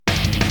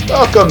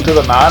Welcome to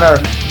the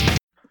Manor.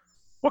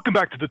 Welcome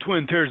back to the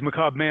Twin Terrors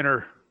Macabre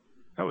Manor.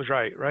 That was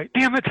right?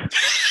 Damn it!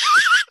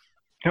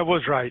 That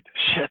was right.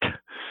 Shit.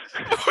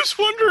 I was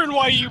wondering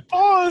why you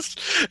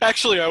paused.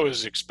 Actually, I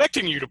was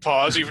expecting you to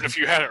pause, even if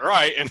you had it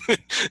right. And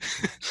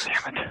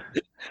Damn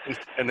it.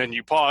 And then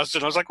you paused,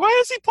 and I was like, why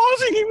is he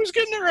pausing? He was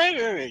getting it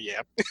right.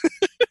 Yeah.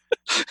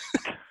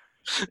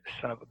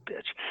 Son of a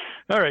bitch.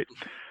 All right.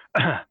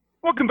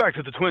 Welcome back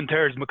to the Twin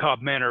Terrors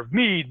Macabre Manor of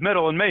Mead,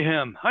 Metal, and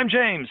Mayhem. I'm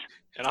James.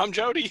 And I'm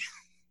Jody.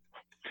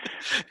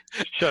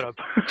 Shut up.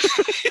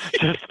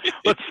 Just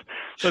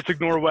let's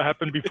ignore what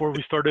happened before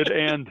we started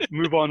and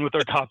move on with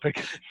our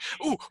topic.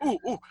 Ooh.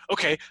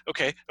 Okay.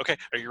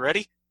 Are you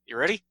ready? You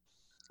ready?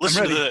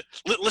 Listen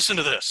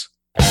to this.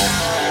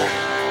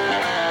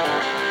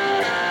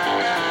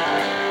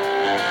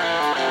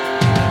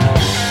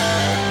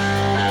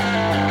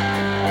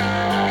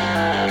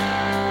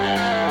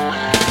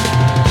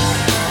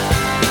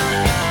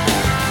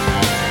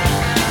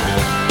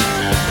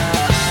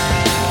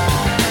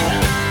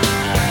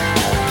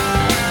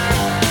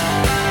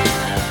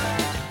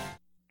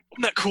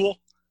 Isn't that cool?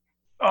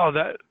 Oh,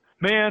 that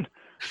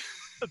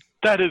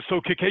is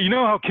so kick-ass. You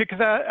know how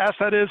kick-ass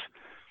that is?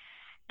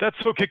 That's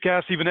so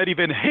kick-ass. Even Eddie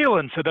Van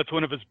Halen said that's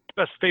one of his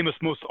best, famous,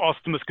 most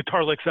awesomest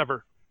guitar licks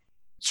ever.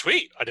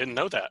 Sweet. I didn't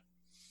know that.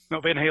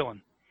 No, Van Halen.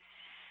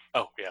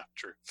 Oh, yeah,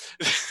 true.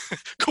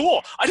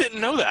 Cool. I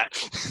didn't know that.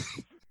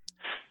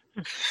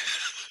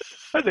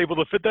 I was able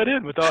to fit that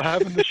in without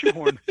having the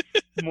shoehorn,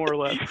 more or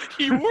less.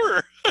 You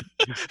were.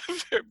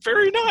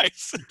 Very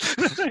nice.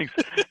 Thanks.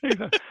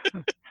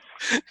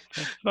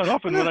 It's not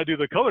often when I do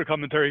the color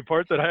commentary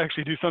part that I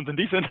actually do something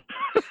decent.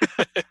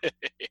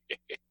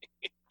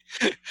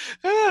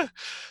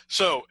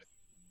 So,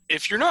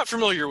 if you're not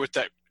familiar with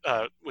that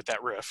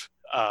riff,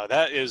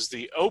 that is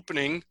the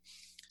opening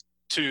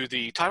to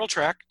the title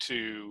track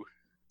to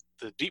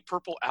the Deep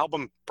Purple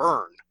album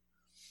Burn,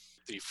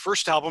 the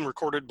first album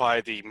recorded by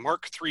the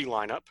Mark III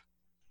lineup.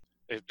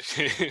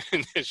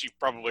 As you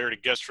probably already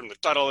guessed from the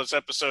title of this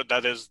episode,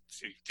 that is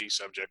the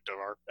subject of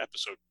our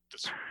episode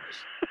this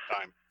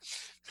time.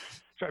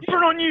 Sorry,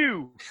 burn on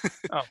you!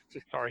 Oh,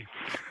 sorry.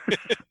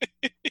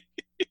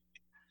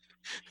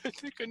 I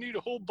think I need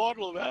a whole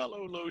bottle of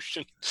aloe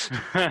lotion.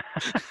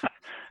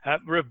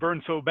 That riff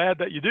burned so bad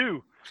that you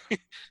do.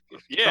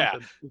 Yeah.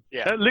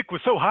 That lick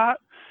was so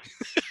hot.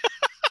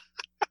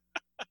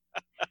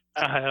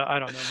 I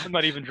don't know. I'm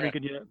not even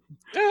drinking yet.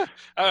 Yeah.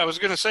 I was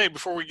going to say,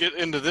 before we get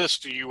into this,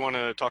 do you want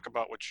to talk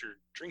about what you're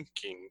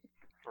drinking?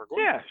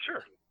 Yeah,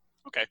 sure.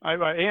 Okay. I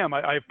am.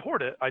 I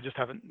poured it. I just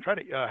haven't had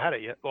it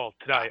yet. Well,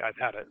 today I've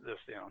had it.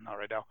 Not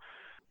right now.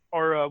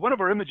 One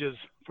of our images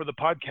for the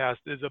podcast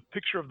is a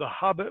picture of the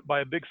Hobbit by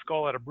a big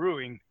skull at a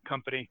brewing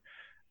company.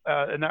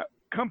 And that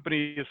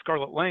company is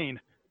Scarlet Lane,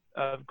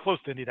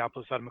 close to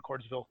Indianapolis out of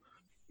McCordsville.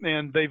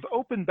 And they've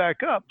opened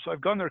back up. So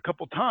I've gone there a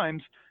couple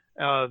times.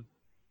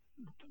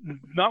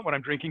 Not what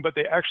I'm drinking, but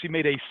they actually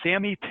made a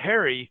Sammy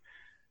Terry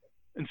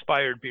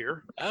inspired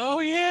beer. Oh,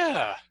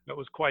 yeah. That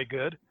was quite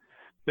good.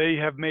 They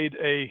have made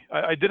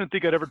I didn't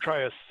think I'd ever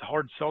try a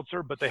hard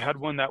seltzer, but they had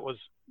one that was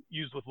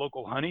used with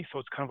local honey. So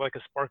it's kind of like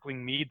a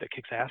sparkling mead that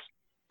kicks ass.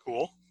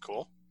 Cool.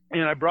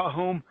 And I brought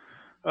home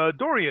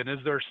Dorian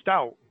is their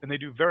stout, and they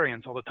do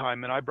variants all the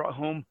time. And I brought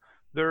home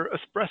their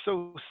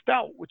espresso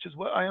stout, which is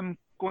what I am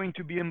going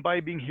to be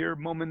imbibing here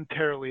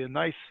momentarily. A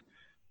nice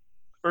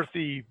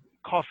earthy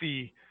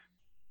coffee,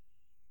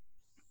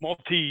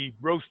 malty,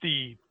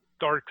 roasty,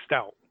 dark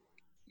stout.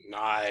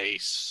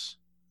 Nice.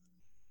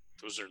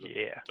 Those are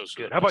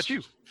good. How about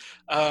you?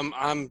 I've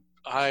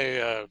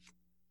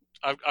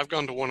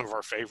gone to one of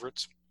our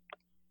favorites.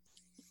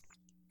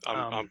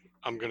 I'm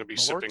going to be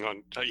sipping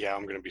on.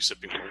 I'm going to be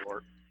sipping on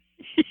Malort.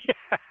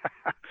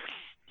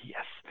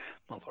 Yes,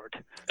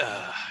 Malort.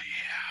 Yeah.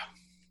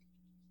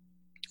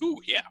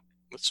 Ooh, yeah.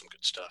 That's some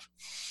good stuff.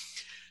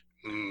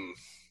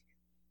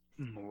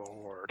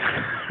 Lord.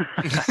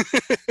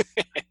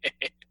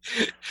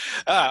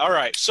 All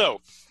right. So,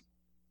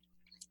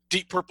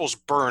 Deep Purple's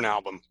Burn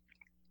album.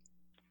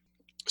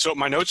 So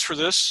my notes for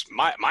this,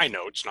 my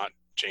notes, not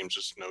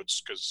James's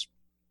notes, because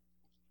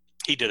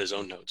he did his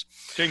own notes.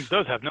 James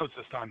does have notes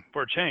this time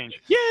for a change.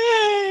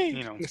 Yay!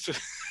 You know.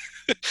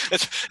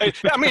 I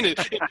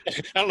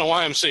don't know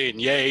why I'm saying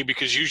yay,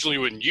 because usually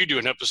when you do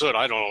an episode,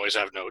 I don't always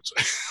have notes.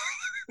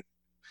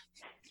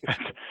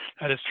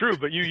 That is true,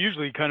 but you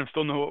usually kind of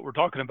still know what we're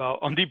talking about.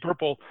 On Deep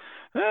Purple,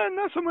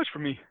 not so much for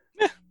me.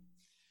 Yeah.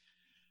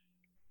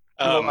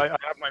 I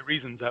have my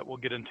reasons that we'll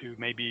get into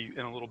maybe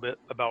in a little bit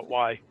about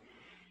why.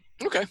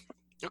 Okay.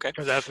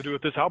 Because it has to do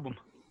with this album.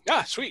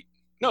 Ah, sweet.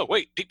 No,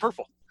 wait, Deep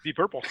Purple. Deep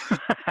Purple.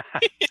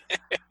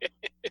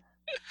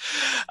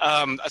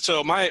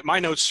 So my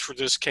notes for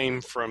this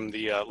came from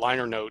the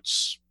liner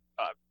notes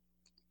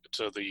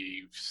to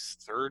the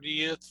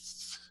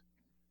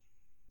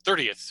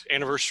 30th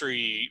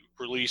anniversary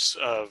release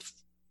of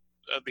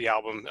the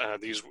album.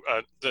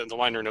 The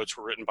liner notes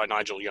were written by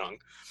Nigel Young.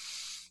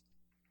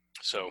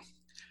 So,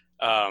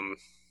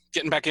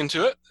 getting back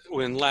into it,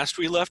 when last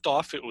we left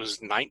off, it was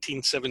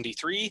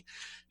 1973,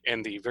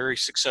 and the very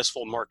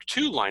successful Mark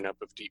II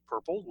lineup of Deep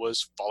Purple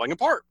was falling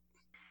apart.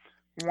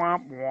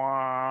 Womp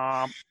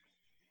womp.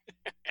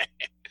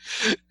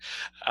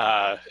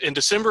 In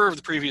December of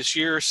the previous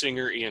year,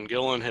 singer Ian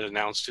Gillan had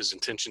announced his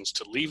intentions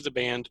to leave the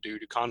band due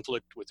to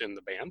conflict within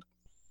the band,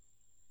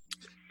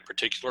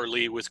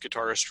 particularly with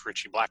guitarist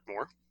Ritchie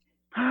Blackmore.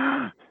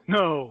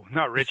 No,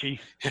 not Richie.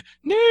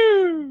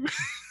 No!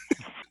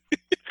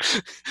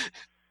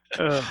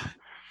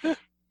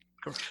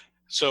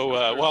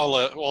 So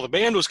while the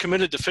band was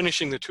committed to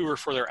finishing the tour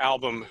for their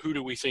album "Who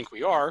Do We Think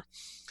We Are,"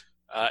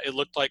 it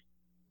looked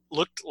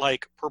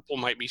like Purple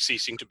might be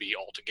ceasing to be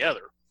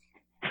altogether.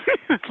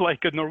 It's like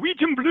a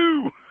Norwegian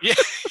blue. Yeah.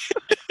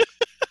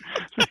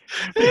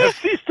 They have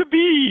ceased to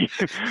be.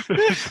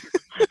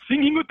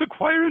 Singing with the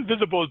choir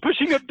invisible,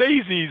 pushing up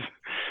daisies.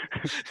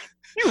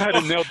 You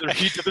hadn't nailed their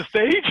feet to the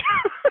stage.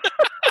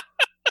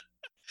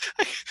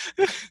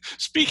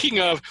 Speaking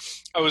of,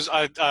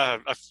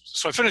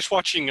 so I finished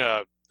watching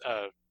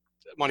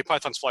Monty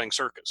Python's Flying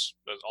Circus,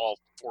 all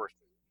 4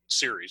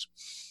 series,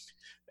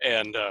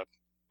 and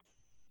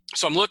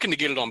so I'm looking to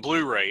get it on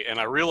Blu-ray, and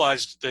I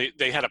realized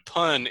they had a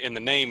pun in the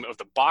name of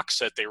the box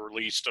set they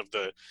released of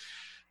the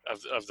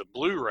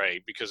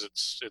Blu-ray, because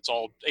it's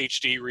all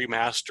HD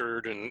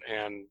remastered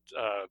and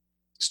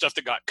stuff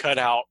that got cut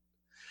out,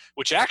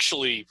 which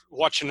actually,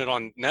 watching it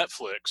on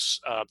Netflix,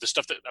 the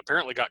stuff that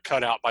apparently got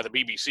cut out by the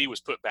BBC was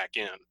put back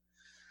in.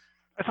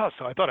 I thought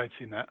so. I thought I'd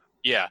seen that.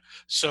 Yeah.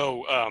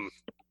 So,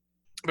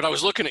 but I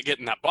was looking at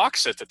getting that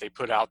box set that they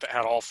put out that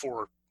had all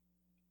 4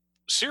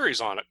 series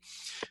on it.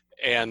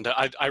 And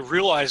I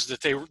realized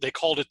that they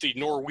called it the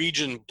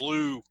Norwegian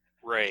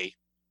Blu-ray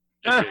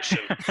edition.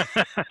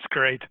 That's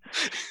great.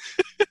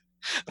 I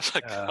was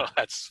like, oh,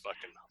 that's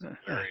fucking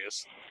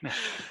hilarious.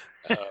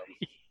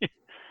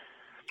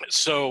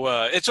 So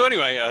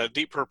anyway,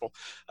 Deep Purple.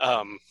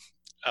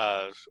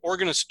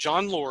 Organist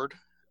John Lord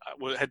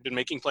had been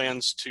making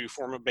plans to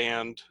form a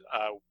band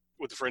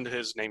with a friend of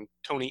his named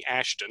Tony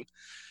Ashton,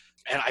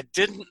 and I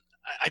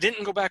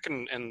didn't go back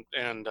and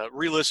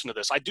re-listen to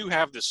this.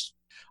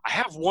 I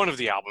have one of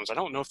the albums. I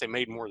don't know if they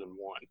made more than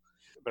one,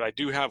 but I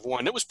do have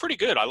one. It was pretty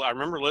good. I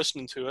remember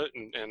listening to it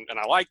and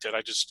I liked it.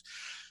 I just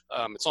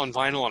it's on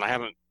vinyl and I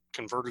haven't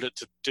converted it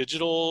to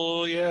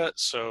digital yet,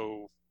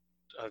 so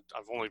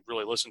I've only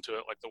really listened to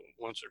it like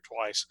once or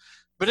twice,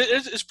 but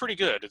it's pretty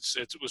good.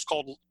 It was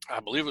called, I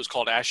believe it was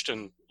called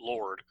Ashton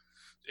Lord.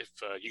 If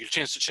you get a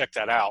chance to check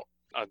that out,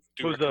 I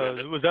do recommend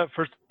it. Was that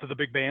first to the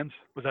big bands?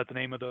 Was that the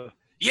name of the?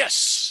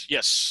 Yes.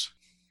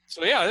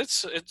 So yeah,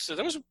 it's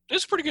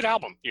a pretty good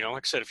album. You know,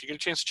 like I said, if you get a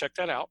chance to check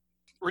that out.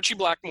 Ritchie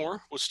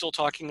Blackmore was still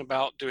talking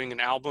about doing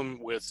an album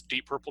with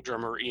Deep Purple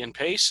drummer Ian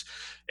Pace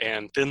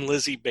and Thin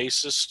Lizzy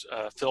bassist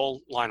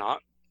Phil Lynott.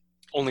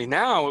 Only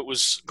now it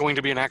was going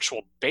to be an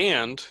actual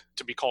band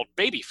to be called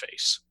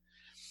Babyface.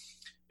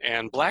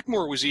 And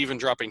Blackmore was even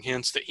dropping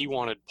hints that he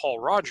wanted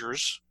Paul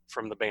Rodgers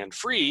from the band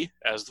Free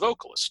as the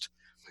vocalist.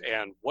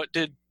 And what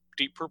did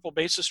Deep Purple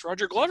bassist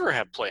Roger Glover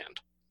have planned?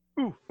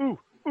 Ooh.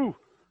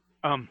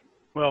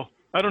 Well,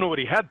 I don't know what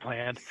he had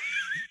planned,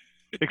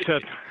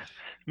 except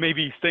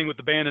maybe staying with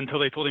the band until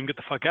they told him to get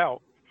the fuck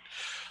out.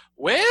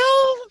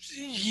 Well,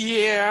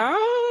 yeah,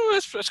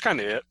 that's kind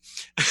of it.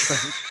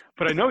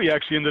 But I know he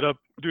actually ended up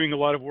doing a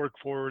lot of work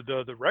for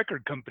the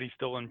record company,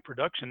 still in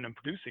production and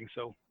producing.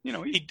 So, you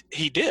know,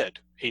 he did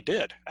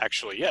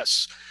actually,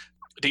 yes.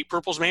 Deep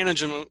Purple's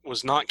management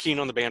was not keen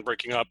on the band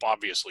breaking up,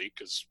 obviously,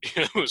 because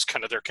it was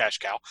kind of their cash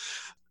cow.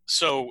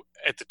 So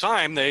at the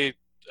time, they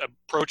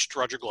approached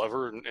Roger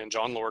Glover and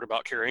John Lord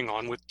about carrying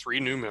on with 3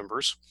 new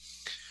members.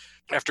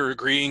 After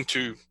agreeing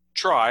to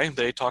try,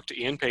 they talked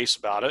to Ian Pace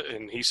about it,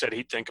 and he said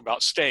he'd think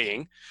about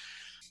staying.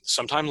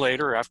 Sometime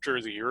later, after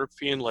the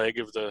European leg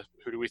of the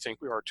Who Do We Think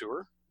We Are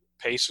tour,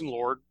 Pace and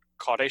Lord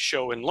caught a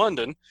show in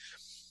London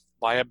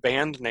by a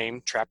band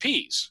named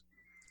Trapeze,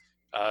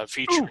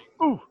 featuring...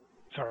 Ooh.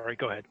 Sorry,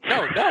 go ahead.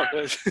 No.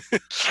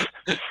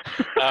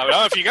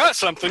 If you got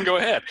something, go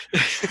ahead.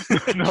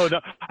 No.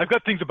 I've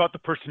got things about the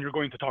person you're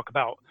going to talk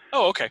about.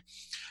 Oh, okay.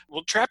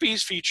 Well,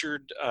 Trapeze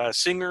featured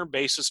singer,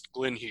 bassist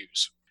Glenn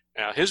Hughes.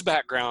 Now, his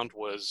background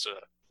was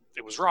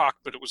it was rock,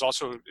 but it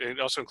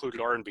also included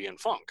R&B and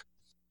funk.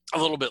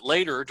 A little bit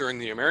later, during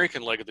the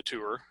American leg of the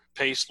tour,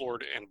 Pace,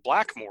 Lord, and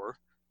Blackmore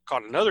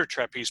caught another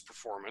Trapeze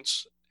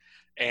performance,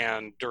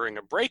 and during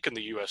a break in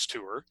the U.S.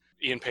 tour,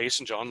 Ian Pace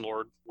and John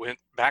Lord went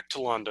back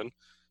to London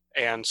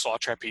and saw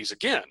Trapeze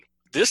again.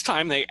 This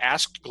time, they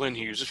asked Glenn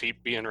Hughes if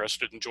he'd be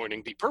interested in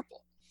joining Deep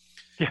Purple.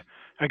 Yeah,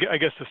 I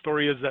guess the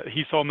story is that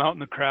he saw them out in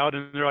the crowd,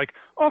 and they're like,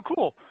 "Oh,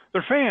 cool,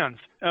 they're fans."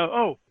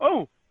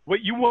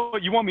 What you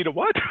want me to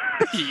what?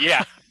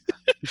 Yeah.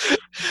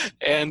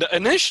 And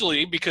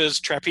initially, because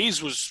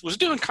Trapeze was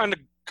doing kind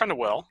of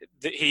well,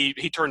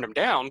 he turned him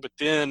down. But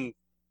then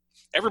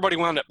everybody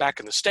wound up back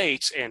in the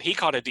States, and he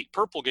caught a Deep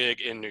Purple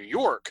gig in New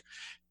York,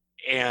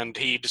 and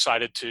he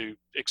decided to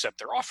accept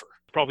their offer.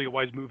 Probably a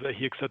wise move that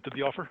he accepted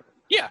the offer.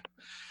 Yeah.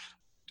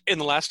 In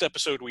the last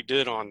episode we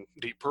did on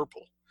Deep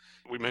Purple,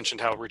 we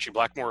mentioned how Ritchie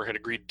Blackmore had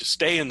agreed to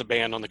stay in the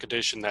band on the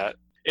condition that,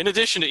 in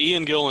addition to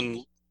Ian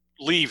Gillan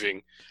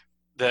leaving,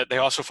 that they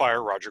also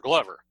fire Roger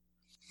Glover.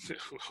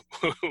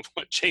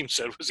 What James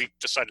said was he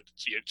decided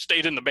he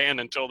stayed in the band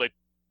until they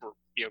were,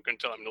 going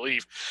to tell him to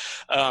leave.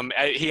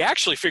 He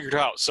actually figured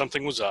out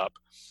something was up.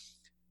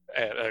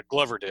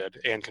 Glover did,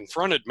 and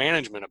confronted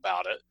management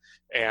about it.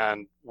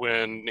 And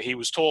when he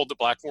was told that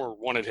Blackmore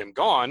wanted him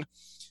gone,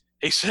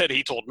 he said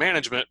he told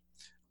management,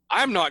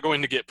 "I'm not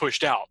going to get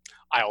pushed out.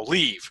 I'll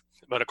leave."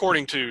 But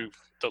according to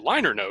the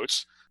liner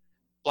notes,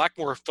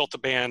 Blackmore felt the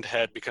band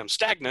had become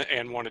stagnant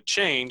and wanted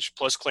change,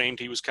 plus claimed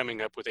he was coming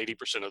up with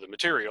 80% of the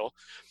material,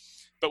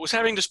 but was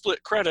having to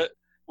split credit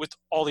with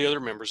all the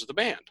other members of the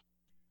band.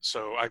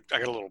 So I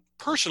got a little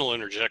personal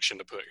interjection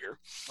to put here.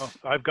 Oh,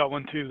 I've got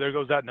one too. There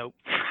goes that note.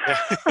 I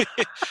was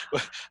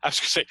going to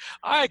say,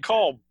 I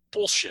call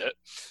bullshit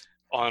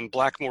on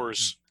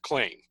Blackmore's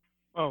claim.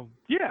 Oh,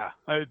 yeah.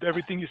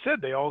 Everything you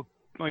said, they all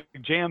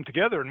jammed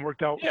together and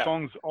worked out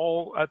songs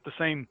all at the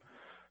same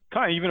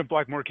time. Even if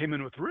Blackmore came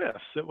in with riffs,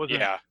 it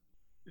wasn't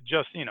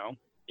just,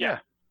 Yeah.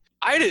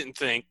 I didn't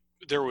think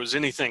there was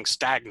anything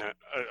stagnant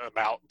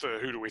about the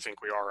Who Do We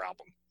Think We Are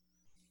album.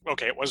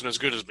 Okay, it wasn't as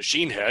good as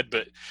Machine Head,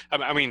 but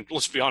I mean,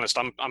 let's be honest.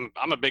 I'm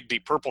a big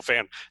Deep Purple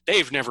fan.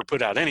 They've never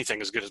put out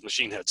anything as good as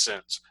Machine Head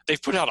since.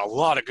 They've put out a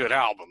lot of good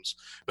albums.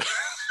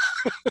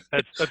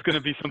 That's going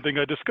to be something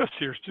I discuss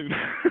here soon.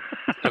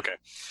 Okay.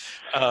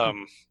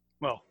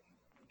 Well,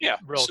 yeah.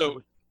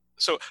 Relatively.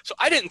 So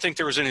I didn't think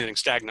there was anything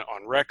stagnant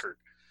on record,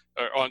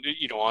 or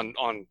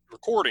on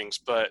recordings,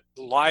 but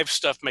live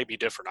stuff may be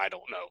different. I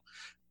don't know.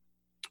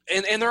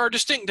 And there are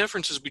distinct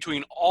differences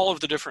between all of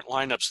the different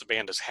lineups the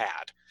band has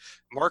had.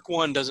 Mark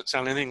I doesn't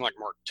sound anything like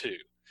Mark II.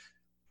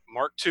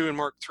 Mark II and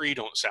Mark III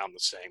don't sound the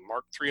same.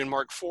 Mark III and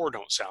Mark IV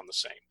don't sound the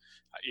same.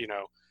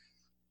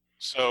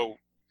 So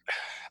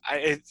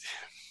it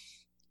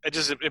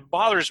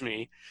bothers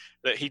me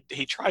that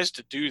he tries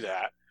to do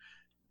that.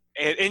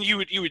 And you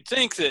would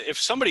think that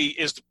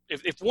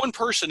if one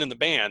person in the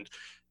band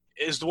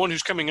is the one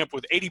who's coming up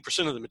with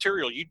 80% of the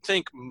material, you'd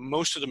think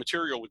most of the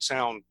material would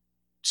sound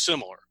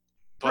similar.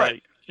 But,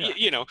 right.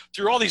 Yeah.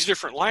 Through all these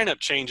different lineup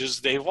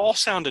changes, they've all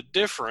sounded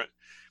different.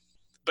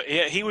 But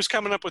yeah, he was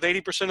coming up with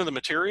 80% of the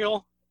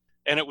material,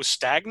 and it was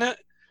stagnant.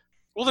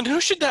 Well, then who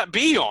should that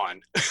be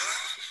on?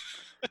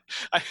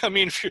 I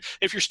mean,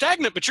 if you're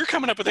stagnant, but you're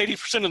coming up with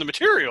 80% of the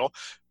material,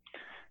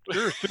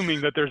 you're assuming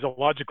that there's a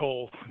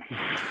logical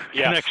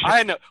connection.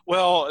 I know.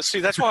 Well, see,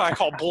 that's why I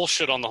call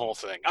bullshit on the whole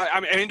thing.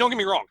 I mean, don't get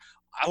me wrong.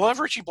 I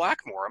love Richie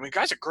Blackmore. I mean, the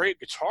guy's a great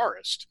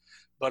guitarist,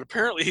 but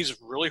apparently he's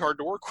really hard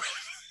to work with.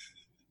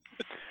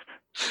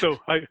 So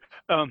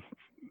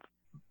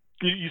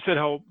you said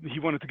how he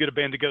wanted to get a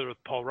band together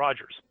with Paul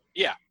Rodgers.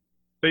 Yeah.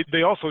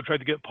 They also tried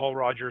to get Paul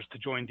Rodgers to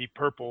join Deep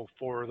Purple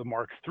for the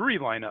Mark III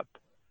lineup.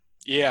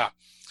 Yeah.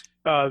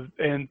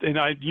 And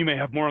you may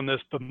have more on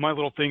this, but my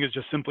little thing is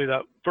just simply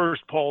that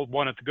first Paul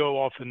wanted to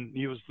go off and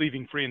he was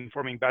leaving Free and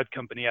forming Bad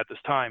Company at this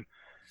time.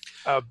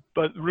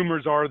 But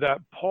rumors are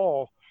that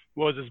Paul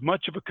was as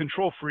much of a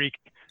control freak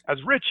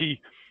as Richie,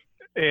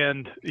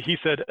 and he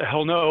said,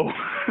 hell no.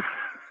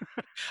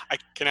 I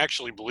can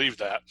actually believe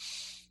that.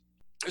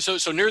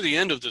 So near the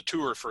end of the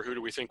tour for Who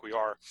Do We Think We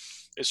Are,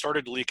 it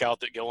started to leak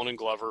out that Gillan and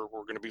Glover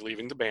were going to be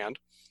leaving the band.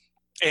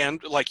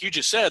 And like you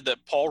just said,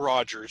 that Paul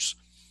Rodgers,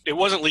 it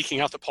wasn't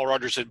leaking out that Paul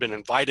Rodgers had been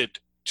invited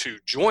to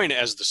join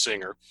as the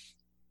singer.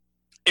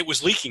 It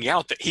was leaking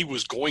out that he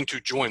was going to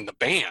join the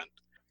band,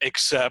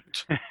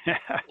 except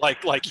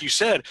like you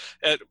said,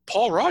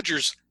 Paul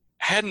Rodgers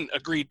hadn't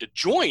agreed to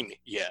join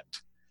yet.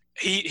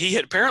 He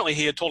had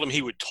told him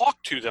he would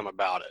talk to them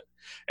about it.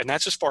 And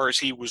that's as far as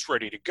he was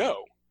ready to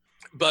go.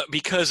 But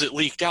because it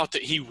leaked out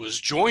that he was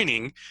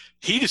joining,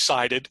 he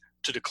decided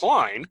to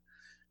decline.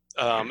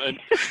 And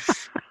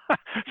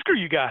screw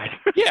you guys.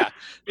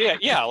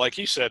 yeah, like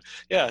you said.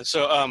 Yeah,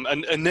 so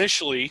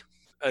initially,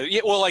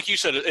 like you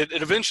said,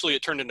 it eventually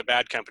turned into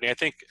Bad Company. I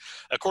think,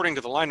 according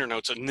to the liner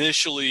notes,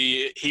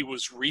 initially he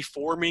was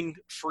reforming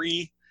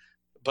Free,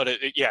 but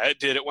it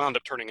did. It wound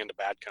up turning into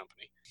Bad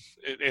Company.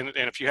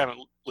 And if you haven't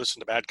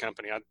listened to Bad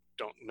Company, I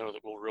don't know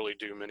that we'll really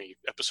do many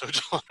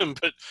episodes on them,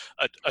 but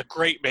a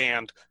great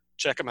band.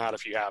 Check them out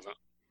if you haven't.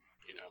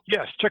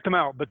 Yes, check them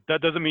out, but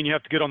that doesn't mean you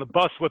have to get on the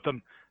bus with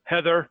them.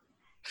 Heather,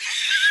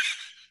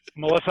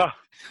 Melissa.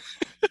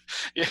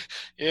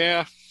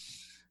 Yeah.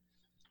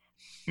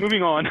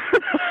 Moving on.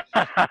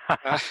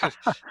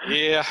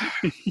 Yeah.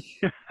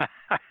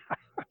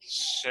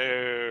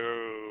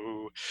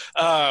 So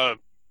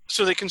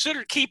they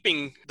considered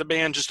keeping the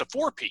band just a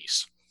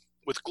four-piece,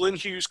 with Glenn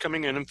Hughes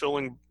coming in and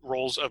filling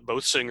roles of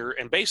both singer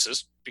and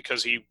bassist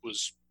because he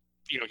was,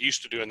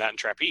 used to doing that in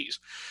trapeze.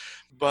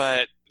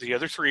 But the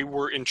other three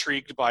were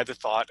intrigued by the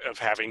thought of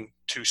having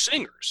two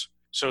singers.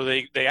 So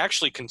they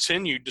actually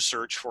continued to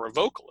search for a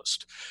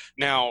vocalist.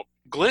 Now,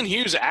 Glenn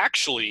Hughes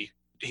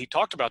he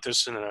talked about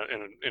this in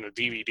a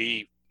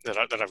DVD that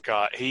I've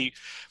got. I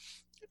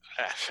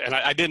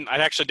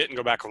actually didn't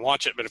go back and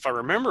watch it, but if I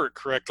remember it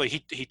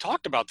correctly, he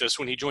talked about this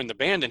when he joined the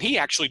band, and he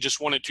actually just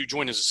wanted to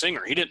join as a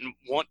singer. He didn't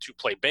want to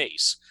play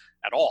bass.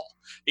 at all.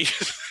 He,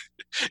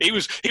 he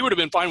would have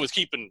been fine with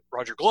keeping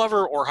Roger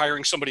Glover or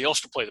hiring somebody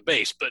else to play the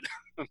bass, but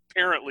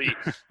apparently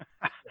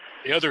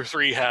the other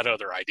three had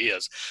other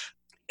ideas.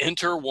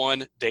 Enter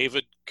one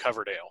David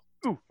Coverdale.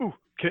 Ooh.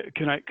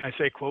 Can I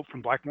say a quote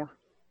from Blackmore?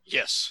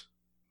 Yes.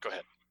 Go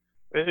ahead.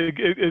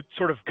 It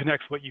sort of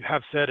connects what you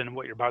have said and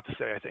what you're about to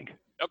say, I think.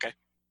 Okay.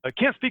 I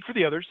can't speak for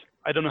the others.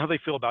 I don't know how they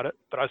feel about it,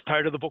 but I was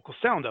tired of the vocal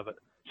sound of it.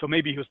 So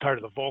maybe he was tired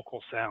of the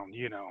vocal sound,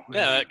 you know.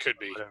 Yeah, that could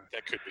be.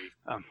 That could be.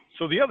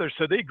 So the others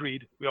said they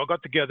agreed. We all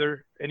got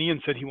together, and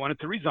Ian said he wanted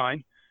to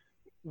resign.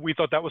 We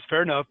thought that was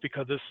fair enough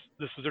because this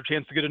was their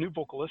chance to get a new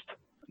vocalist.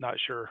 Not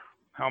sure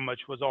how much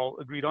was all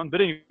agreed on,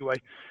 but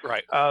anyway.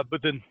 Right.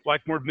 But then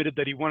Blackmore admitted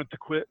that he wanted to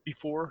quit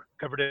before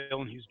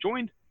Coverdale and Hughes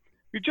joined.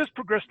 We just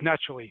progressed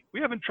naturally.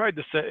 We haven't tried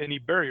to set any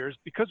barriers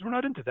because we're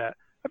not into that.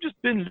 I've just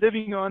been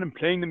living on and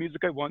playing the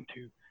music I want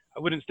to. I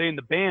wouldn't stay in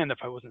the band if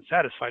I wasn't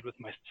satisfied with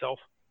myself.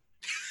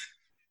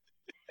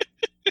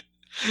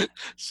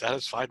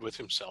 Satisfied with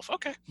himself.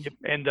 Okay. Yep.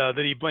 And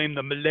then he blamed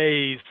the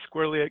Malays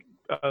squarely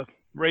at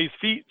Ray's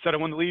feet, said I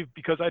wanted to leave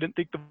because I didn't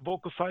think the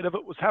vocal side of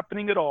it was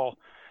happening at all.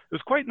 It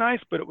was quite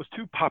nice, but it was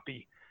too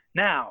poppy.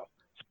 Now,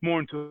 it's more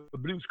into a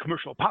blues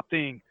commercial pop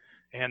thing.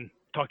 And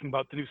talking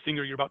about the new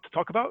singer you're about to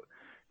talk about,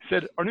 he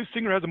said, our new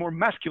singer has a more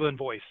masculine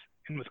voice.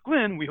 And with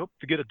Glenn, we hope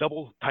to get a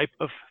double type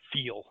of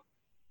feel.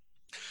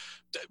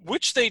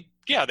 Which they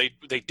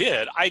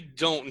did. I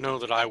don't know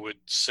that I would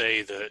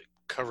say that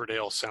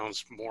Coverdale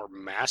sounds more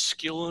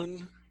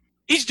masculine.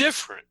 He's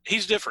different.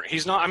 He's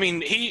not, I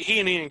mean, he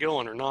and Ian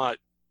Gillan are not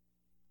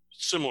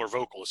similar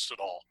vocalists at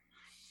all.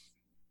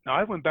 Now,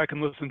 I went back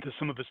and listened to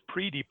some of his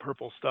pre-Deep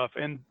Purple stuff,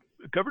 and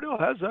Coverdale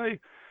has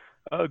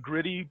a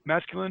gritty,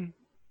 masculine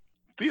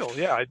feel.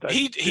 Yeah,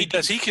 he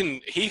does.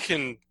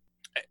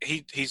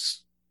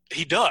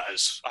 He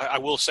does. I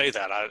will say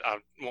that. I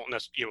won't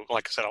necessarily,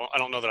 like I said, I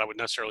don't know that I would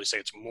necessarily say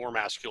it's more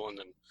masculine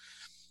than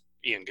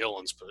Ian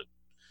Gillan's,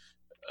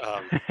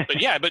 but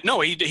yeah, but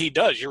no, he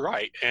does. You're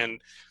right, and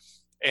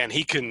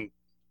he can,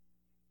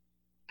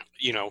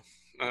 you know,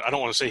 I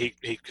don't want to say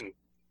he can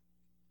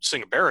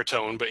sing a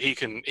baritone, but he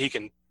can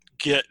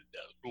get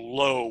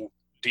low,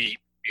 deep,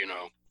 you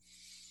know,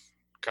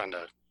 kind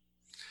of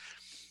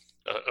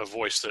a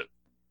voice that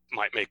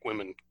might make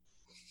women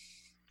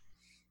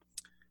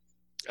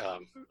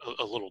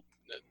a little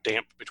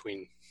damp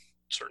between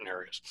certain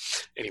areas.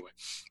 Anyway,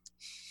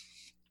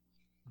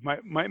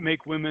 might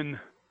make women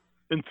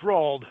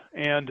enthralled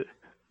and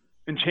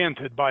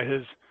enchanted by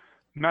his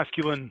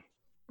masculine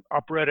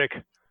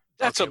operatic.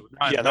 That's a better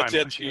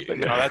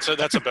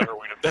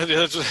way to.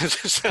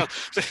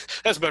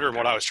 That's better than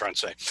what I was trying to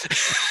say.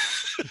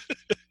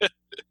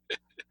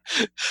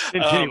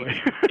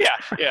 Anyway.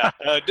 Yeah.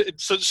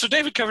 So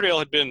David Coverdale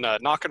had been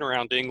knocking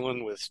around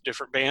England with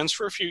different bands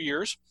for a few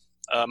years,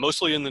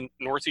 mostly in the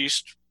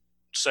northeast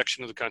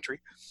section of the country.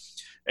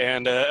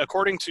 And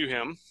according to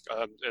him,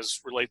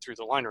 as relayed through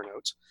the liner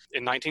notes,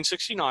 in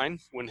 1969,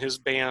 when his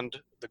band,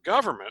 The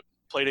Government,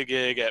 played a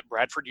gig at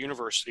Bradford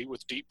University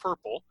with Deep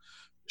Purple,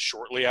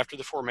 shortly after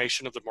the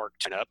formation of the Mark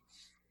II lineup,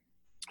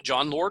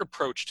 John Lord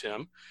approached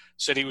him,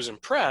 said he was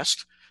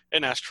impressed,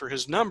 and asked for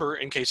his number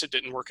in case it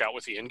didn't work out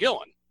with Ian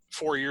Gillan.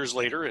 4 years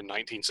later, in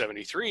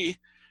 1973,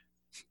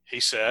 he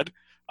said,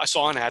 I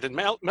saw an ad in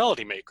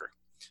Melody Maker.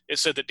 It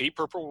said that Deep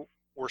Purple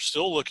were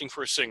still looking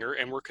for a singer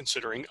and were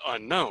considering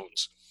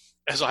unknowns.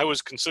 As I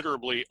was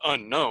considerably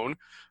unknown,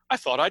 I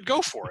thought I'd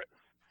go for it.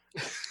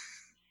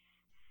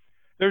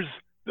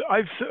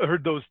 I've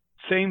heard those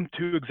same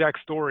two exact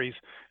stories,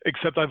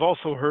 except I've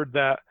also heard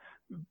that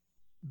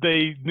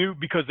they knew,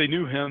 because they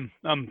knew him,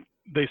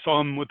 they saw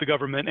him with The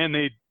Government, and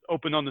they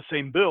opened on the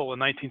same bill in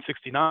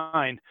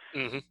 1969,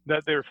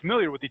 that they're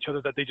familiar with each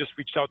other, that they just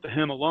reached out to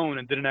him alone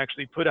and didn't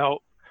actually put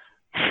out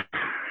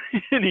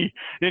any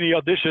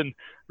audition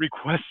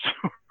requests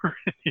or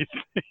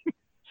anything.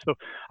 So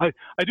I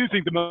do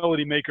think the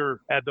Melody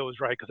Maker had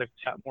those right, because I've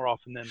sat more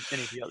often than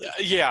any of the others.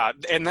 Yeah,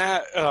 and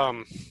that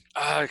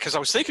because I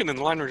was thinking in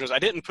the liner notes, I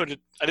didn't put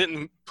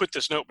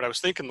this note, but I was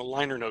thinking the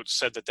liner notes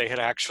said that they had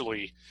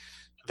actually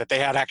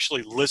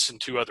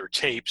listened to other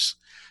tapes.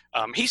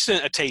 He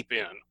sent a tape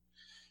in.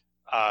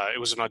 It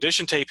was an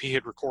audition tape he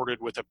had recorded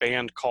with a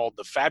band called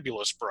the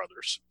Fabulous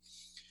Brothers,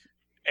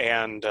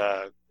 and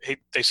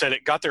they said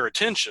it got their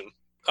attention,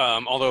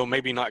 although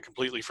maybe not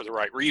completely for the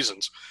right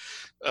reasons.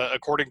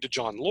 According to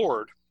John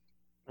Lord,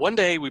 one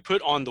day we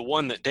put on the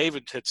one that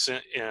David had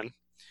sent in,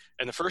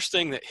 and the first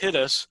thing that hit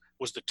us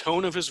was the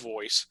tone of his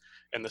voice,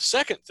 and the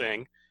second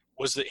thing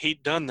was that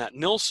he'd done that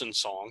Nilsson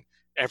song,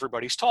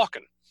 Everybody's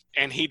Talking,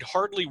 and he'd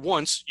hardly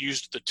once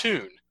used the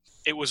tune.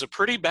 It was a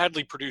pretty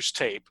badly produced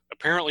tape,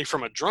 apparently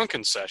from a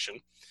drunken session,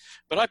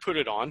 but I put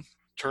it on,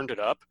 turned it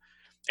up,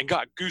 and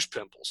got goose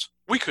pimples.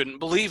 We couldn't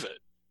believe it.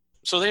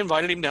 So they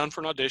invited him down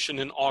for an audition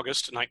in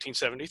August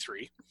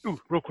 1973.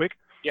 Ooh, real quick.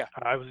 Yeah.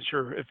 I wasn't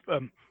sure if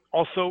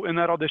also in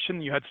that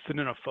audition you had to send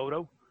in a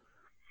photo.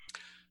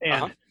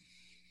 And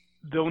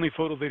the only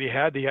photo that he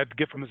had to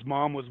get from his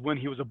mom was when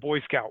he was a Boy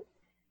Scout.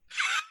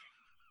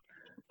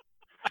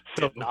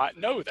 did not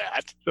know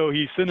that. So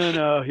he sent in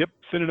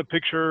a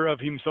picture of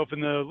himself in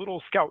the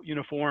little scout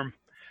uniform,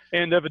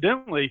 and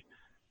evidently,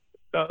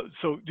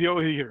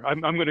 here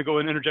I'm going to go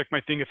and interject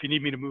my thing. If you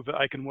need me to move it,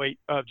 I can wait.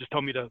 Just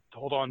tell me to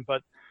hold on.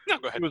 But No,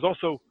 go ahead. he was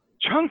also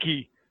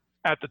chunky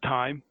at the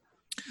time.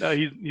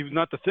 He was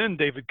not the thin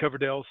David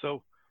Coverdale.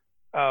 So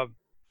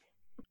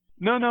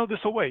no, this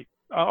will wait.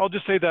 I'll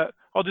just say that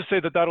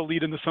that'll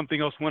lead into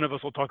something else one of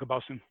us will talk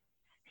about soon.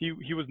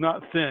 He was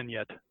not thin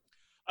yet.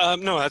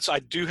 No, I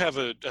do have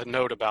a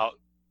note about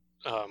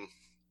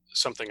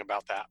something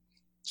about that.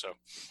 So,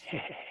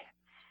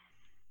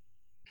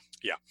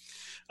 yeah.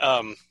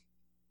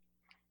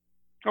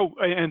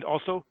 And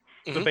also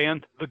the Mhm.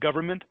 band, The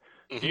Government.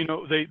 Mhm. You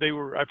know, they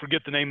were, I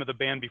forget the name of the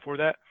band before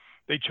that.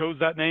 They chose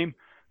that name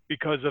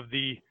because of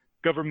the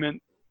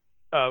government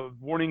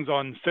warnings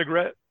on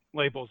cigarette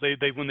labels.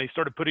 They when they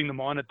started putting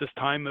them on at this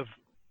time of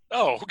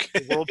Oh, okay.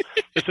 the world,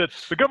 they said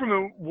the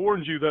government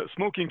warns you that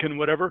smoking can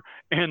whatever.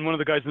 And one of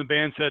the guys in the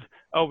band said,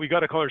 "Oh, we got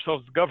to call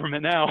ourselves the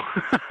government now."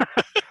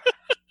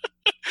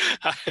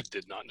 I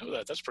did not know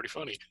that. That's pretty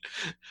funny.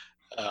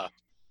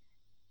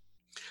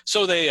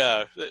 So they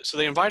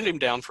invited him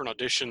down for an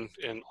audition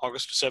in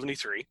August of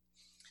 '73,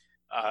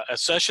 a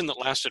session that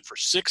lasted for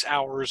 6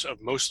 hours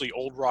of mostly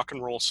old rock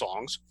and roll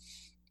songs,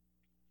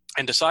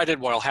 and decided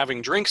while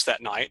having drinks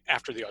that night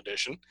after the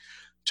audition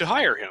to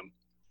hire him.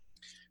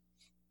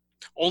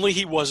 Only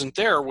he wasn't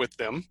there with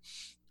them,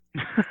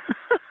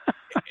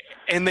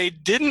 and they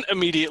didn't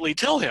immediately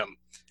tell him.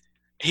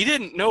 He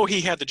didn't know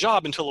he had the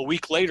job until a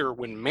week later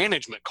when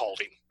management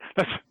called him.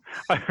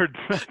 I heard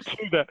that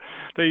too, that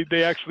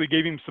they actually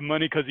gave him some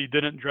money because he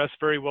didn't dress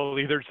very well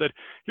either. Said,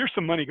 "Here's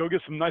some money, go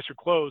get some nicer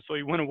clothes." So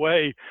he went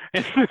away,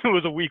 and it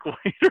was a week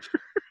later.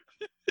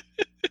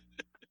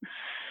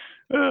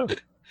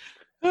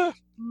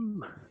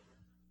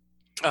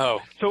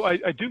 Oh, So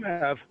I do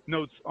have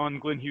notes on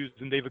Glenn Hughes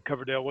and David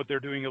Coverdale, what they're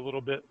doing a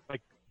little bit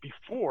like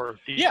before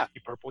Deep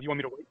Purple. You want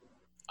me to wait?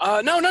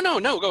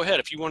 No. Go ahead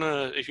if you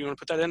wanna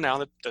put that in now.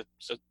 That'd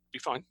be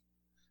fine.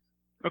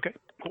 Okay,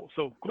 cool.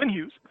 So Glenn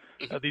Hughes,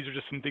 these are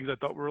just some things I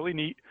thought were really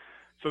neat.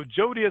 So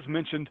Jody has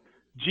mentioned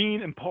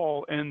Gene and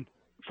Paul and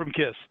from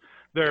Kiss,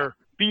 their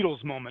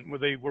Beatles moment where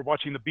they were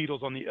watching the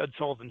Beatles on the Ed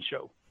Sullivan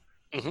Show.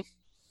 Mhm.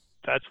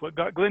 That's what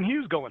got Glenn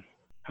Hughes going.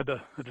 Had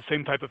the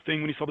same type of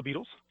thing when he saw the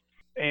Beatles.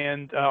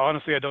 And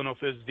honestly, I don't know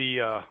if it's the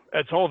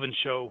Ed Sullivan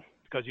Show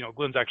because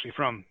Glenn's actually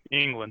from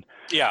England.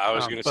 Yeah, I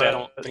was going to say I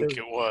don't think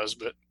it was,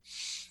 but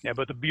yeah,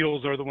 but the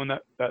Beatles are the one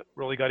that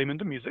really got him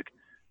into music.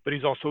 But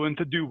he's also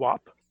into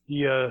doo-wop.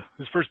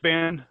 His first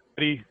band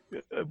that he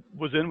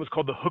was in was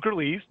called the Hooker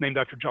Lees, named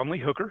after John Lee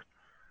Hooker.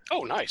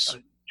 Oh, nice.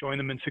 Joined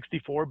them in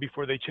 '64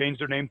 before they changed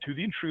their name to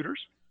the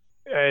Intruders.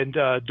 And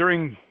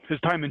during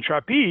his time in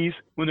Trapeze,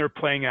 when they're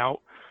playing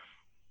out,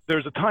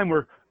 there's a time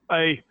where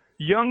a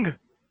young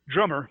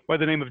drummer by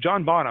the name of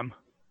John Bonham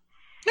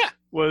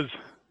was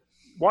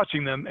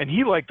watching them, and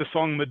he liked the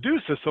song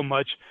Medusa so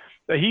much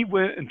that he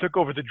went and took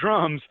over the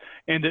drums,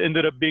 and it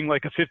ended up being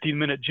like a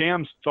 15-minute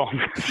jam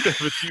song instead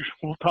of its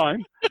usual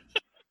time.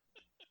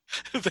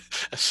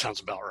 That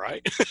sounds about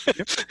right.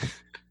 Yep.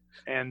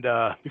 And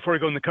before I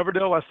go into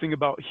Coverdale, last thing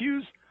about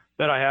Hughes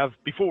that I have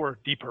before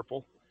Deep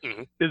Purple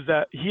is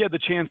that he had the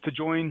chance to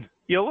join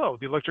ELO,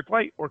 the Electric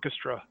Light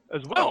Orchestra,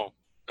 as well.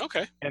 Oh,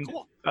 okay. And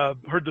cool.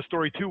 Heard the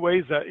story two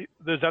ways, that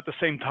there's at the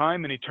same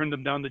time and he turned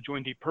them down to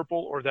join Deep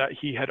Purple, or that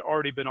he had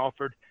already been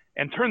offered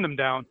and turned them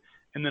down,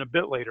 and then a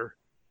bit later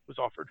was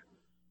offered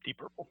Deep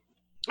Purple.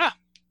 Ah,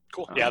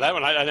 cool. Yeah, that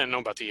one I didn't know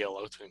about the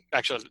ELO thing.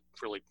 Actually, I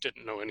really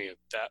didn't know any of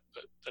that,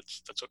 but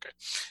that's okay.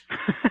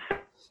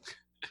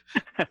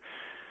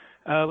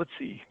 Let's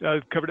see,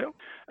 Coverdale.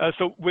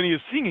 So when he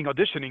was singing,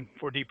 auditioning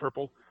for Deep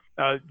Purple,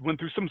 went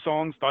through some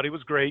songs, thought he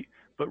was great,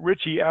 but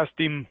Richie asked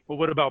him, well,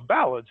 what about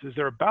ballads? Is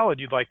there a ballad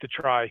you'd like to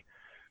try?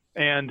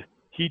 And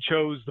he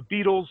chose the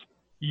Beatles'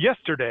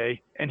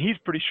 Yesterday, and he's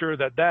pretty sure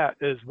that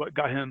is what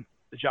got him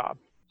the job.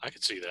 I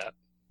could see that.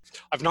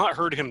 I've not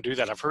heard him do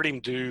that. I've heard him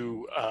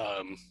do,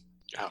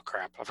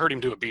 I've heard him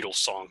do a Beatles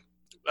song.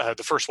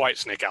 The first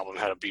Whitesnake album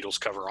had a Beatles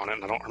cover on it,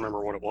 and I don't remember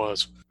what it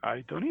was.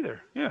 I don't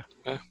either, yeah.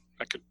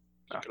 I could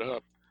look it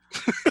up.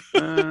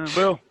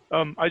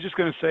 I'm just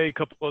going to say a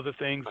couple other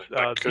things.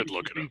 I could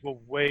look it up. We'll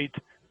wait.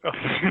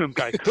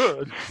 I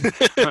could.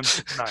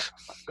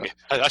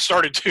 I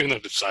started to, and then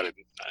decided,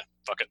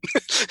 fuck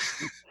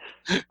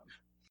it.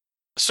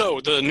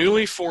 So the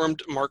newly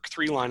formed Mark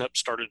III lineup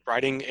started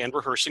writing and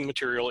rehearsing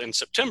material in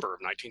September of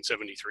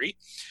 1973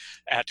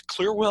 at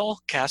Clearwell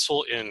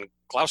Castle in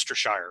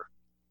Gloucestershire.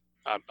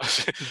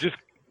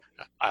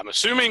 I'm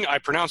assuming I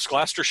pronounced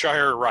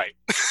Gloucestershire right.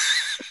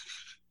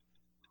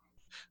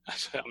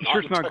 It's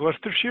not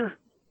Gloucestershire?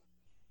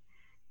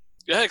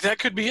 Yeah, that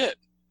could be it.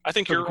 I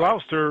think you're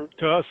Gloucester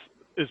to us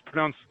is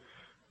pronounced,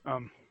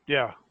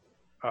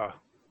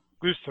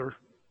 Gloucester,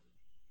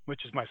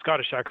 which is my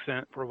Scottish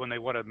accent for when they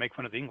want to make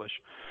fun of the English.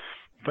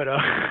 But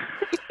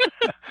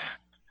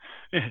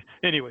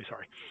anyway,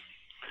 sorry.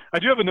 I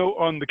do have a note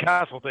on the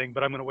castle thing,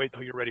 but I'm going to wait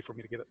till you're ready for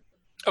me to give it.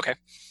 Okay.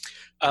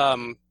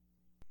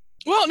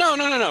 Well,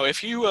 no.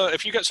 If you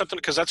got something,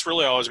 because that's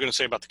really all I was going to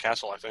say about the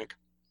castle, I think.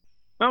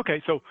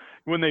 Okay, so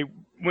when they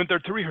went there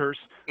to rehearse,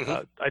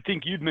 Hmm. I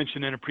think you'd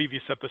mentioned in a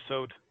previous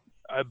episode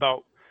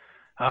about,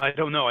 I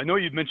don't know, I know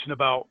you'd mentioned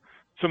about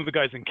some of the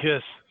guys in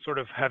Kiss sort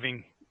of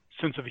having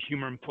sense of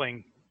humor and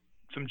playing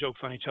some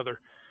jokes on each other.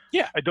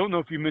 Yeah, I don't know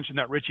if you mentioned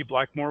that Richie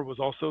Blackmore was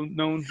also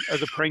known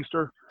as a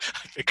prankster.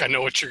 I think I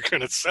know what you're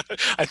going to say.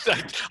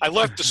 I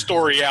left the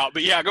story out,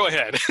 but yeah, go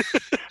ahead.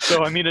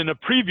 So, I mean, in a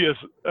previous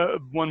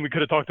one, we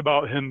could have talked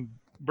about him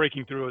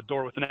breaking through a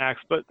door with an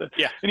axe. But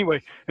Yeah. anyway,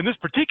 in this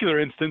particular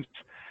instance,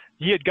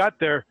 he had got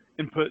there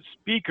and put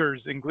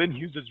speakers in Glenn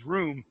Hughes's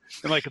room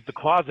and like the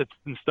closets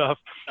and stuff.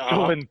 So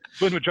Uh-huh. when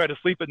Glenn would try to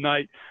sleep at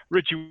night,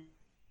 Richie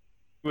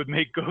would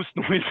make ghost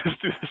noises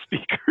through the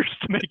speakers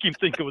to make him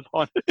think it was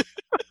haunted.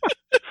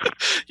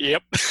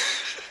 Yep.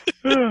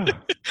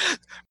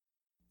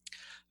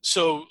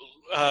 So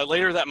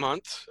later that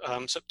month,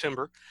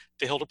 September,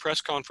 they held a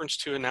press conference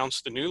to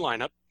announce the new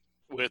lineup,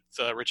 with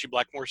Richie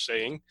Blackmore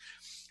saying,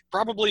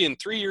 "Probably in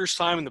 3 years'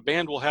 time, the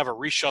band will have a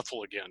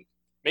reshuffle again.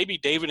 Maybe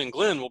David and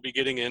Glenn will be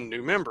getting in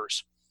new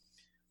members."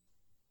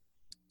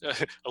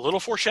 A little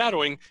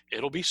foreshadowing,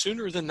 it'll be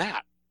sooner than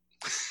that.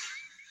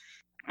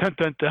 Dun,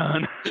 dun,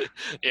 dun.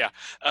 Yeah.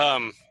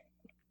 Um,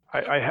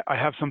 I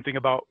have something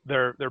about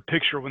their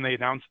picture when they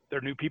announced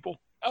their new people.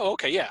 oh,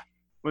 okay, yeah.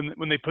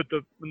 When they put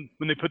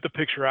the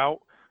picture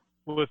out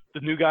with the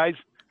new guys,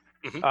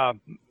 Mhm.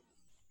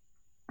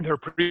 their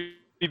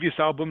previous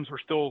albums were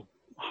still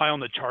high on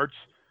the charts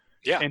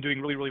Yeah. and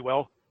doing really, really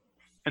well.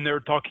 And they were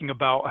talking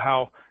about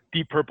how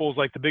Deep Purple is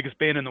like the biggest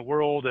band in the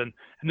world, and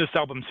this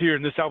album's here,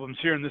 and this album's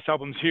here, and this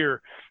album's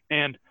here.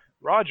 And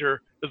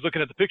Roger is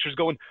looking at the pictures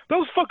going,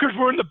 those fuckers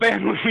were in the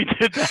band when we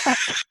did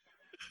that.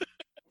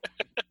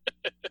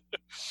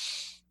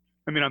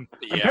 I mean, I'm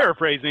Yeah.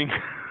 paraphrasing,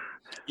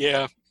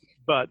 Yeah.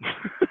 but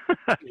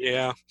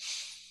Yeah.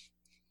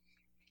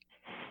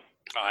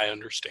 I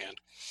understand.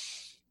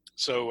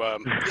 So,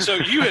 so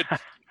you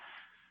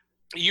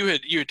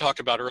had talked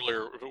about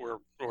earlier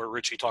where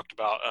Richie talked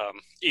about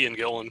Ian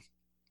Gillan.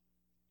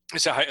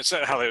 It's how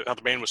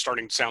the band was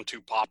starting to sound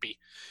too poppy,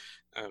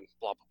 and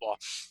blah blah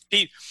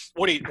blah.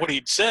 What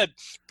he'd said,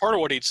 part of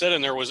what he'd said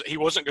in there was he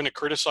wasn't going to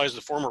criticize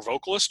the former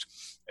vocalist,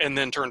 and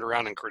then turned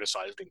around and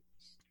criticized him.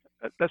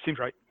 that seems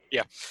right.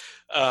 Yeah.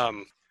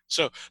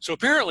 So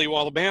apparently,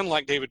 while the band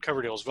liked David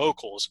Coverdale's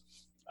vocals,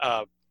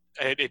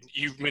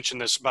 you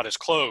mentioned this about his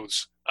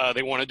clothes.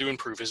 They wanted to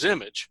improve his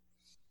image.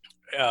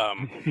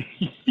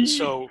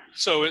 So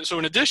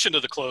in addition to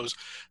the clothes,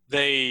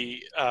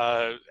 they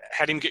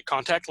had him get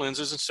contact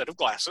lenses instead of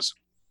glasses.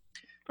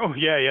 Oh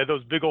yeah,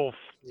 those big old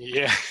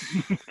Yeah.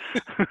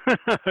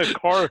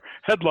 car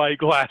headlight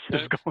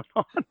glasses going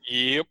on.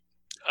 Yep.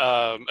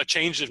 A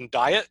change in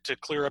diet to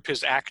clear up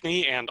his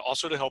acne and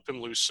also to help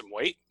him lose some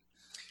weight.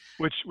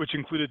 Which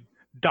included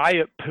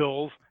diet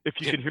pills, if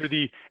you can hear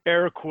the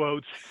air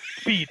quotes,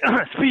 speed.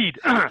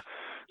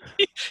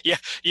 Yeah.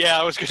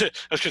 I was gonna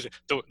say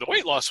the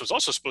weight loss was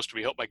also supposed to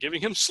be helped by giving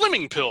him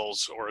slimming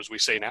pills, or as we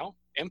say now,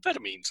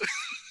 amphetamines.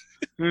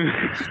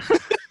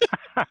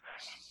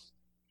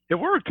 It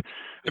worked.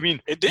 I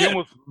mean, It did. he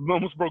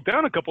almost broke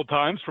down a couple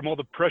times from all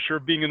the pressure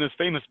of being in this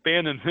famous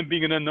band and him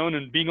being an unknown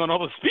and being on all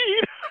the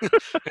speed.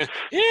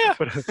 Yeah.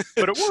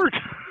 but it worked.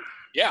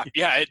 Yeah,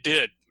 it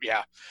did.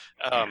 Yeah.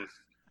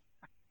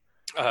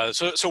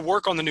 So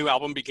work on the new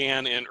album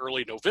began in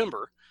early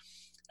November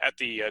at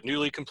the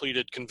newly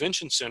completed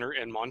convention center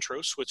in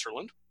Montreux,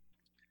 Switzerland.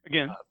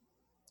 Again.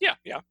 Yeah.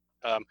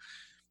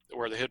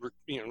 Where they had,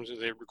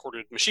 they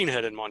recorded Machine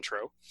Head in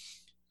Montreux.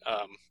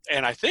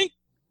 And I think,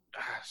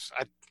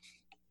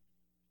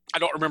 I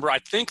don't remember. I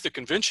think the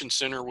convention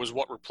center was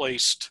what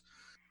replaced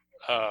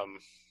the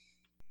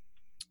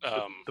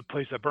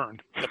place that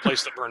burned. The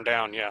place that burned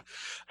down, yeah.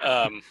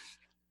 And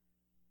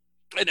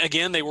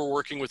again, they were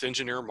working with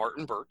engineer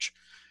Martin Birch.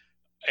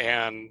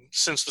 And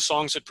since the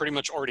songs had pretty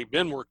much already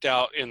been worked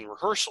out in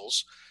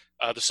rehearsals,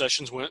 the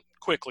sessions went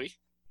quickly.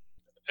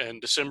 In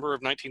December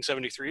of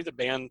 1973, the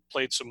band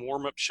played some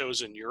warm-up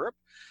shows in Europe,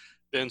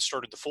 then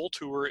started the full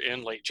tour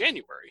in late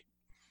January.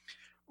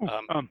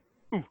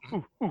 Ooh.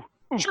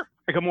 Sure.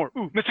 I got more.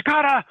 Ooh, Mr.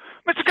 Carter!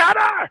 Mr.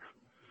 Carter!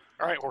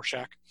 All right,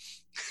 Horseshack.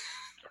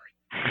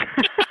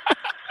 Sorry.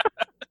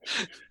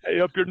 Hey,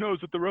 up your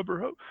nose with the rubber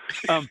hose.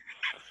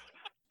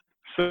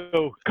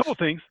 So, a couple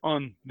things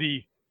on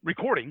the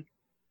recording.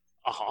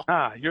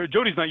 Uh-huh.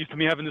 Jody's not used to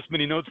me having this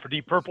many notes for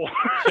Deep Purple.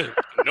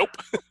 Nope.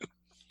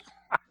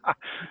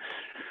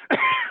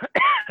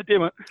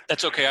 Damn it.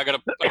 That's okay. I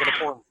gotta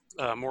pour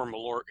more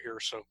Malort here,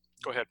 so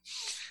go ahead.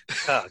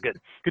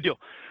 Good deal.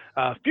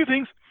 A few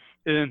things.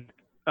 And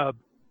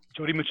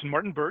Jody mentioned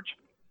Martin Birch,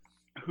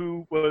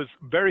 who was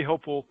very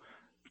helpful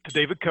to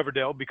David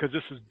Coverdale because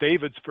this is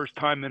David's first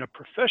time in a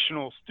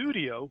professional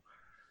studio,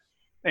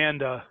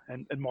 and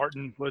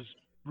Martin was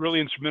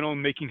really instrumental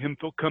in making him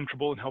feel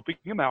comfortable and helping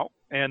him out.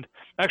 And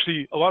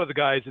actually, a lot of the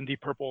guys in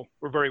Deep Purple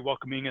were very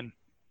welcoming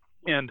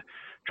and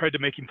tried to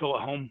make him feel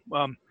at home,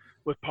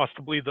 with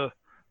possibly the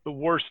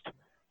worst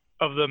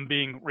of them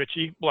being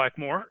Richie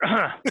Blackmore.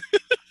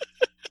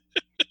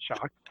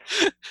 Shocked.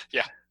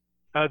 Yeah.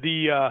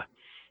 They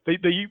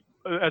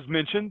as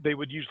mentioned, they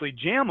would usually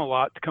jam a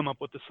lot to come up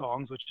with the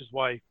songs, which is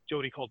why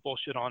Jody called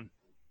bullshit on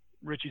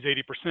Richie's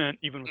 80%,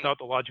 even without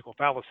the logical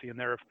fallacy in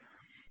there.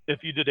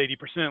 If you did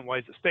 80%, why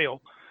is it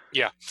stale?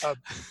 Yeah.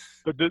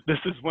 But this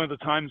is one of the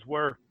times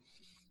where,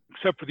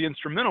 except for the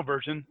instrumental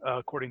version,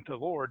 according to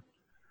Lord,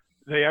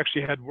 they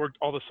actually had worked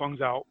all the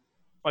songs out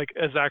like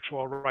as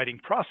actual writing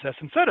process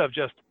instead of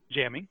just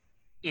jamming.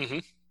 Mm-hmm.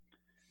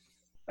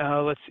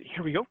 Let's see.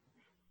 Here we go.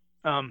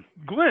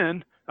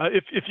 Glenn,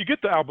 if you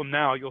get the album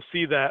now, you'll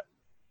see that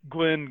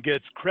Glenn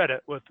gets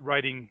credit with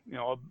writing.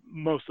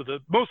 Most of the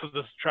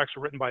tracks are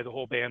written by the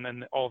whole band,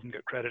 and all of them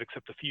get credit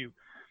except a few.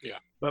 Yeah.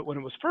 But when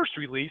it was first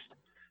released,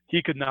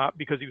 he could not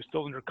because he was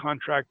still under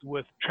contract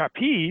with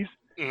Trapeze,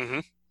 Mm-hmm.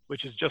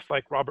 which is just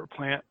like Robert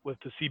Plant with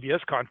the CBS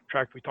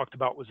contract we talked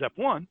about with Zep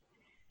 1.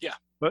 Yeah.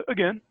 But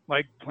again,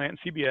 like Plant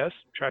and CBS,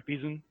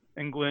 Trapeze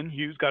and Glenn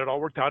Hughes got it all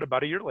worked out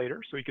about a year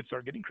later, so he could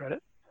start getting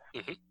credit.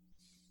 Mm-hmm.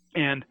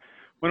 And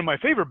one of my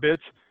favorite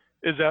bits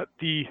is that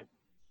the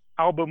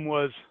album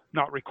was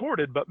not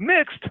recorded, but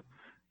mixed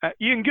at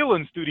Ian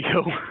Gillan's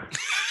studio.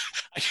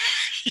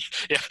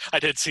 Yeah, I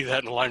did see that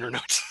in the liner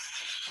notes.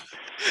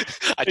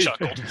 I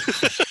chuckled.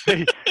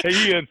 hey,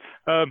 Ian,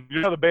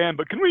 you're not the band,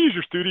 but can we use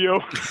your studio?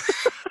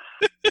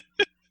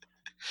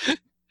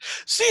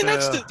 See, and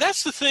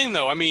that's the thing,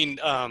 though. I mean,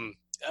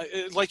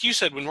 like you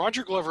said, when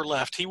Roger Glover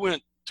left, he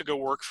went to go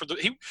work for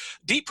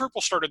Deep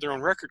Purple started their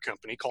own record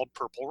company called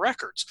Purple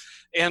Records,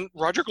 and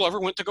Roger Glover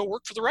went to go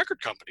work for the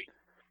record company.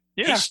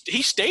 Yeah,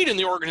 he stayed in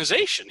the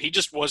organization. He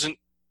just wasn't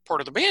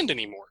part of the band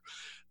anymore.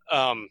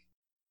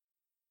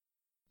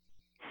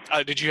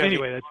 Did you have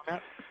anyway?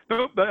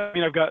 No, but I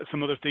mean, I've got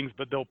some other things,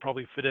 but they'll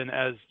probably fit in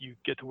as you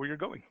get to where you're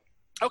going.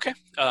 Okay.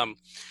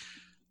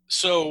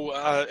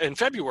 So in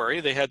February,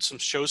 they had some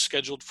shows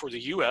scheduled for the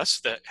U.S.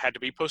 that had to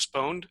be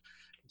postponed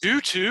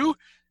due to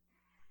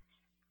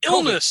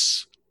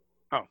illness.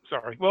 Oh,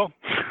 sorry. Well,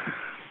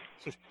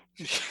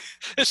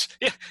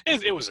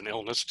 it was an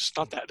illness, just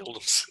not that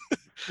illness.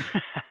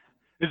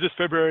 Is this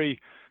February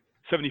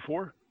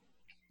 74?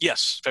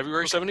 Yes,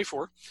 February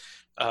 74.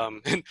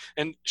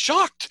 And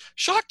shocked,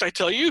 I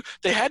tell you,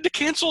 they had to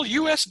cancel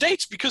U.S.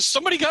 dates because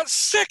somebody got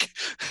sick.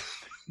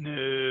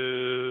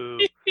 No,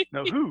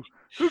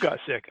 who got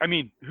sick? I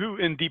mean, who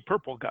in Deep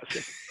Purple got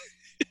sick?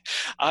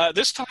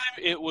 This time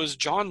it was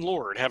John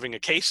Lord having a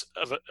case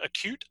of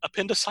acute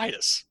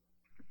appendicitis.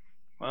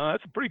 Well,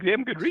 that's a pretty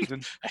damn good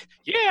reason.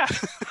 Yeah,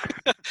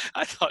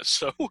 I thought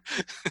so,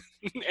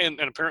 and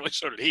apparently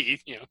so did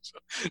he. So.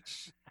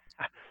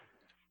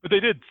 But they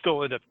did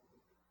still end up.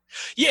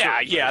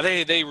 Yeah.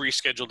 They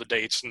rescheduled the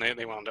dates and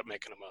they wound up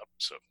making them up.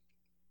 So.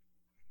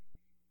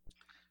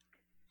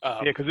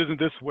 Yeah, because isn't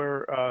this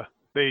where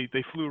they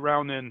flew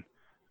around in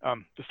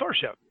the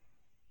Starship?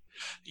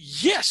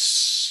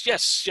 Yes.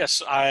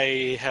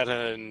 I had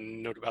a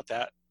note about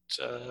that.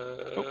 Sorry,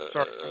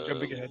 I'm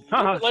jumping ahead.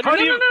 How's it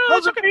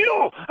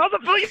feel? How's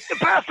it feel, you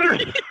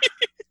bastard?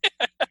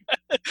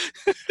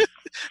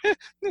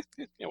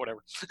 Yeah,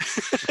 whatever.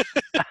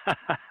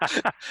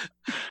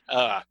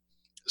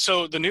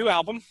 So the new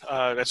album,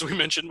 as we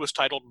mentioned, was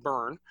titled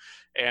Burn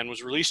and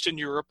was released in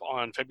Europe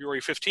on February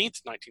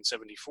 15th,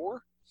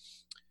 1974.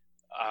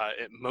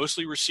 It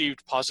mostly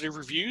received positive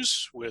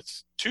reviews,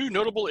 with two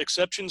notable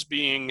exceptions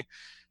being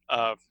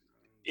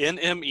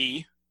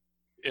NME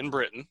in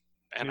Britain.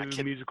 And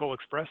New Musical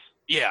Express?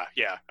 Yeah.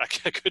 I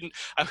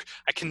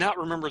cannot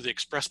remember the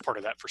Express part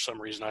of that for some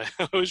reason. I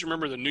always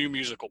remember the New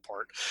Musical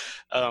part.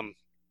 So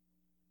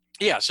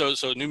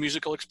New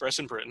Musical Express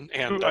in Britain.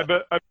 And I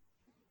bet I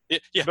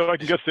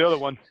can guess the other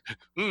one.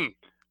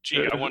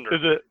 Gee, I wonder.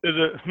 Is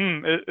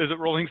it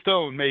Rolling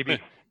Stone,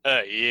 maybe?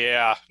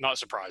 Yeah, not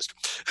surprised.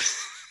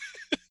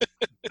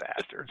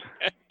 Bastards.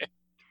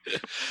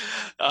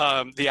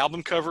 The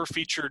album cover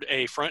featured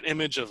a front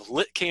image of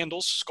lit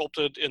candles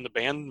sculpted in the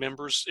band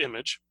member's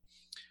image.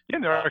 Yeah,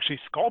 they're actually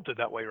sculpted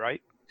that way,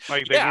 right?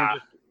 Like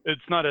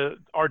it's not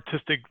an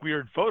artistic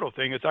weird photo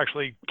thing. It's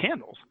actually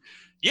candles.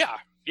 Yeah.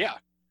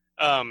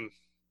 Well,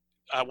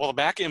 the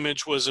back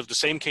image was of the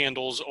same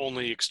candles,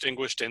 only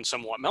extinguished and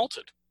somewhat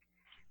melted.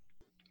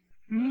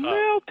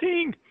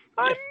 Melting!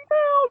 I'm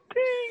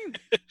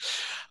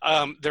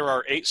melting! There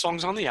are 8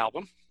 songs on the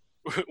album,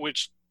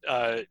 which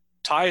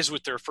ties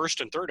with their first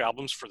and third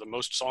albums for the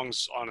most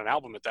songs on an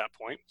album at that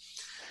point.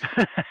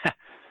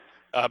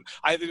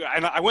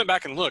 I went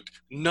back and looked.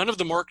 None of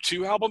the Mark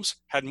II albums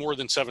had more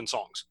than 7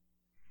 songs.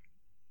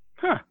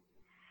 Huh.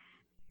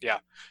 Yeah,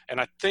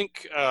 and I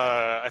think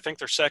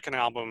their second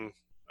album,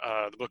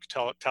 the Book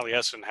of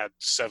Taliesin, had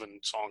 7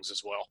 songs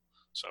as well.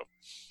 So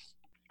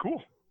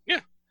cool.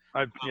 Yeah.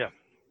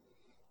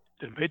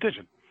 Didn't pay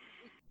attention.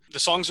 The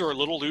songs are a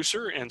little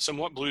looser and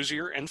somewhat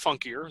bluesier and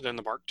funkier than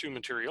the Mark II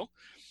material.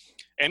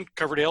 And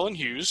Coverdale and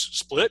Hughes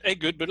split a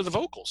good bit of the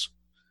vocals.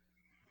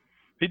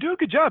 They do a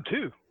good job,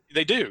 too.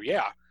 They do,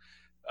 yeah.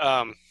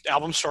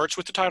 Album starts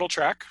with the title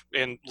track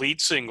and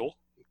lead single,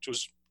 which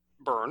was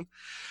Burn.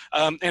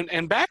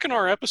 And back in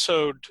our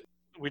episode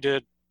we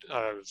did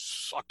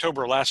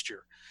October last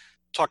year,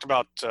 talked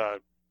about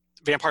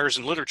vampires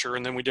in literature,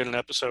 and then we did an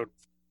episode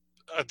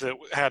that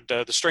had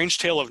The Strange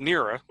Tale of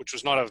Nera, which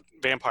was not a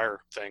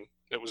vampire thing.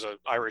 It was an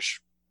Irish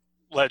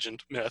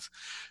legend, myth,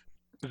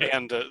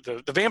 and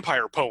the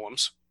vampire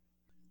poems.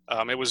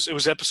 It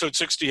was episode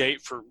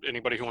 68 for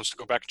anybody who wants to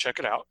go back and check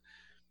it out.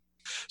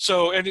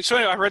 So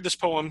anyway, I read this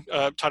poem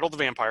titled "The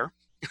Vampire."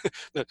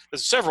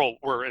 Several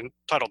were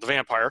entitled "The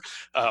Vampire,"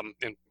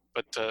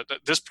 but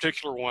this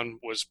particular one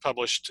was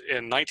published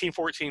in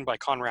 1914 by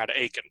Conrad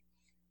Aiken.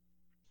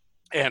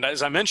 And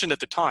as I mentioned at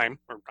the time,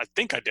 or I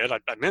think I did, I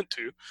meant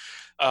to,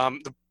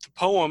 the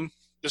poem,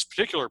 this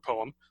particular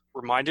poem,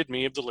 reminded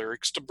me of the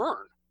lyrics to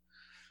Burn.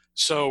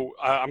 So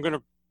I'm going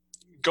to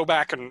go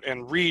back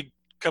and read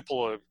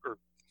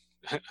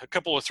a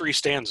couple of three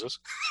stanzas.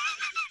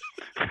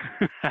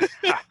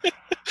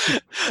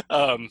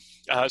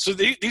 So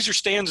these are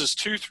stanzas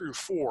 2 through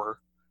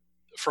 4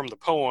 from the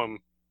poem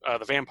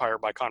 "The Vampire"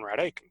 by Conrad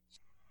Aiken.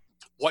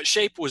 What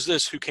shape was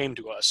this who came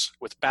to us,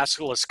 with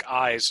basilisk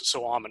eyes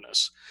so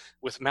ominous,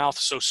 with mouth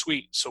so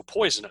sweet, so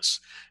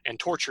poisonous, and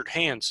tortured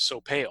hands so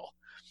pale?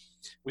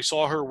 We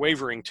saw her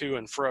wavering to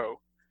and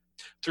fro.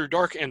 Through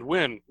dark and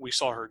wind we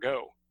saw her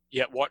go,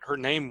 yet what her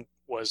name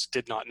was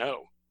did not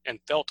know,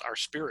 and felt our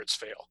spirits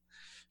fail.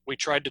 We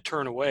tried to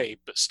turn away,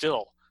 but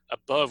still,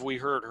 above we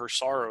heard her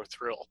sorrow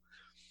thrill.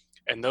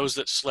 And those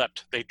that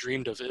slept, they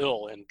dreamed of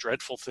ill and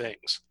dreadful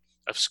things,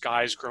 of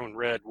skies grown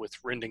red with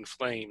rending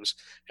flames,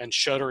 and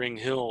shuddering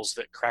hills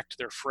that cracked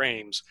their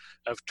frames,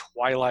 of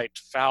twilight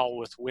foul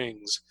with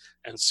wings,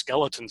 and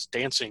skeletons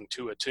dancing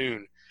to a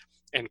tune,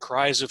 and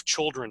cries of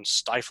children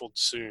stifled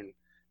soon,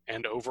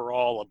 and over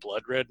all a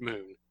blood-red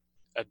moon,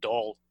 a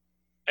dull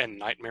and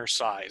nightmare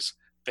sighs.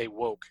 They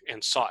woke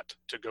and sought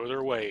to go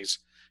their ways,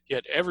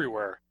 yet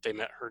everywhere they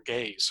met her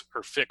gaze,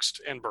 her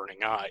fixed and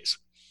burning eyes.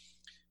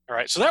 All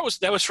right, so that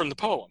was from the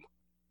poem.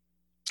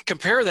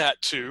 Compare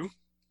that to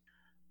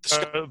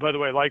by the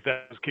way, I like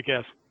that. It's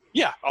kick-ass.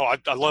 Yeah. Oh,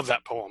 I love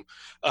that poem.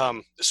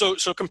 So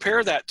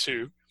compare that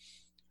to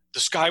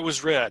 "The sky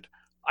was red.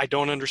 I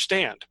don't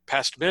understand.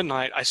 Past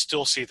midnight, I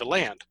still see the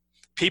land.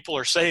 People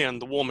are saying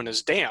the woman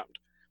is damned.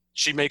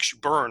 She makes you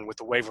burn with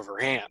the wave of her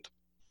hand.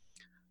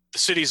 The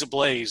city's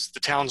ablaze. The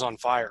town's on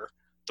fire.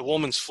 The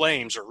woman's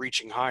flames are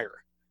reaching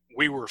higher.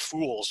 We were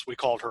fools. We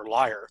called her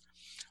liar.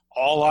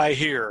 All I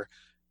hear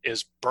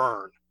is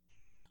burn.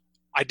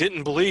 I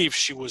didn't believe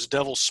she was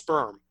devil's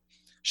sperm.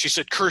 She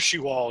said, curse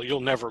you all, you'll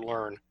never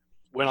learn.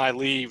 When I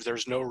leave,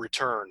 there's no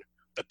return.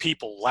 The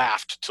people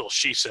laughed till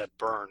she said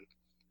burn.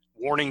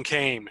 Warning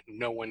came,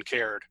 no one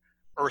cared.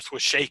 Earth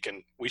was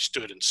shaken, we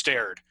stood and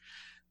stared.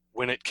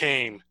 When it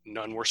came,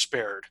 none were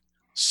spared.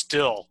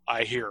 Still,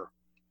 I hear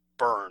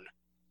burn."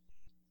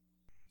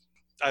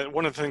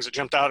 One of the things that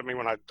jumped out at me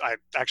when I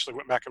actually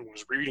went back and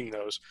was reading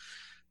those,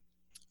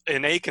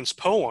 in Aiken's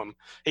poem,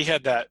 he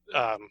had that,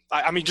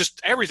 I mean,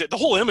 just everything, the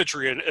whole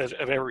imagery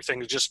of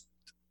everything just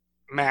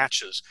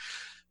matches.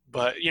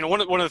 But,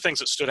 one of the things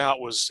that stood out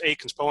was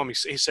Aiken's poem.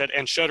 He said,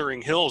 "And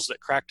shuddering hills that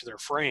cracked their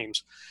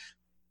frames."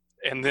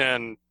 And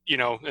then,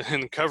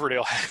 in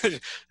Coverdale,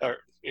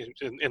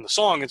 in the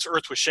song, it's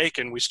 "Earth was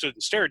shaken, we stood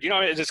and stared."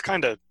 It's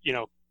kind of,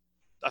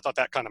 I thought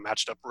that kind of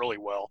matched up really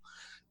well.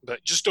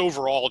 But just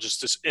overall,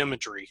 just this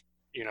imagery,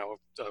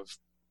 of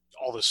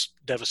all this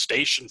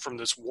devastation from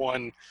this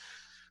one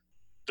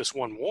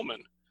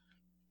woman.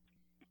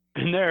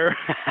 Been there.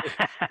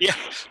 Yeah.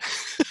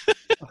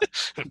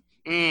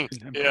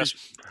 Yes.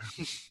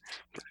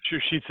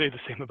 Sure, she'd say the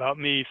same about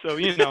me. So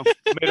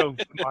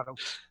tomato.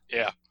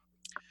 Yeah.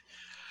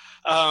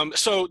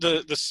 So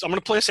I'm going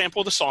to play a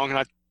sample of the song, and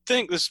I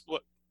think this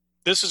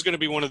is going to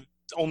be one of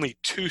only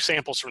 2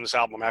 samples from this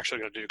album I'm actually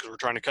going to do, because we're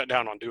trying to cut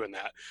down on doing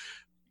that.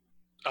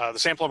 The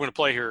sample I'm going to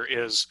play here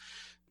is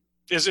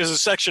a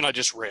section I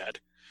just read,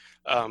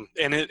 and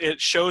it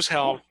shows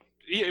how.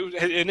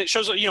 And it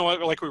shows,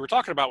 like we were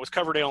talking about with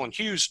Coverdale and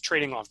Hughes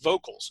trading off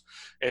vocals,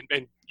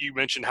 and you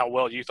mentioned how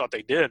well you thought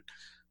they did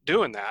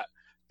doing that,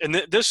 and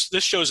this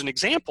shows an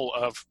example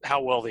of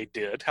how well they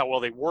did, how well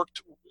they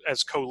worked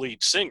as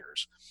co-lead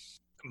singers.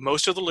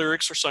 Most of the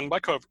lyrics are sung by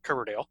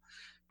Coverdale,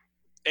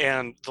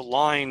 and the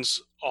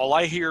lines "All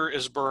I hear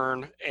is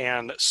burn"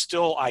 and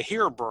 "Still I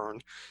hear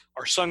burn"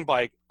 are sung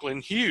by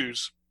Glenn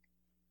Hughes,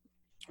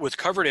 with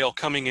Coverdale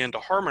coming in to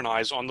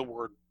harmonize on the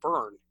word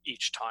 "burn"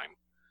 each time.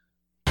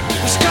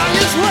 The sky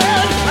is red,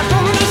 I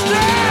don't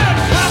understand.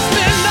 Past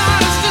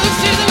midnight, I still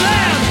see the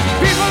land.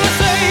 People are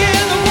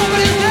saying the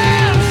woman is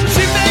dead.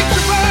 She makes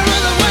you burn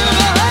with the wave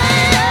of her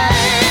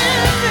hand.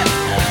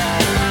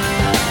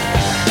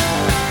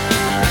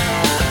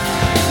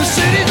 The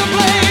city's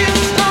ablaze,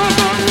 the stars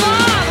on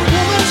fire. The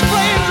woman's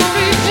flames are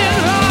reaching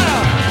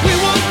higher. We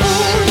weren't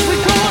fools, we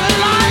call it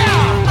a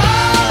liar.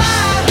 All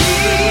I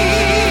hear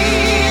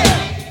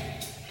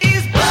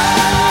is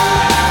burn.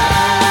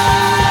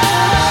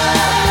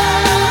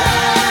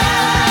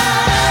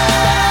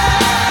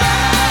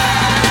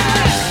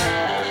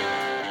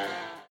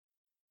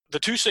 The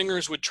 2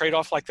 singers would trade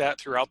off like that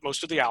throughout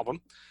most of the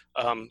album,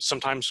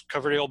 sometimes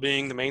Coverdale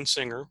being the main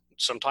singer,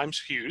 sometimes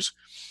Hughes.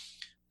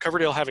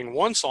 Coverdale having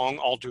one song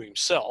all to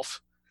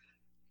himself.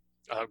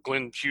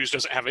 Glenn Hughes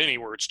doesn't have any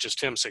words,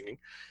 just him singing.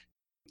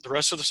 The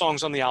rest of the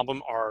songs on the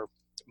album are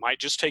Might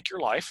Just Take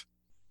Your Life,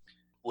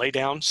 Lay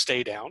Down,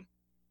 Stay Down,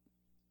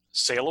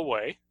 Sail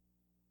Away,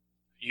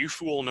 You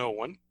Fool No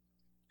One,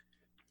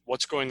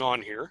 What's Going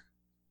On Here,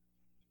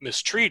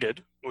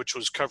 Mistreated, which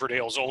was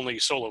Coverdale's only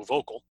solo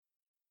vocal,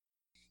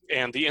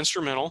 and the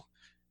instrumental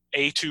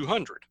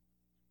A200.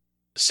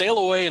 Sail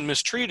Away and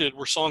Mistreated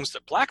were songs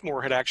that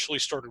Blackmore had actually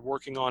started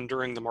working on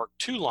during the Mark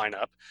II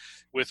lineup,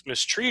 with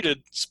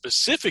Mistreated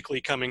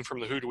specifically coming from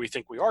the Who Do We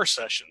Think We Are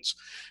sessions.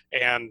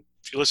 And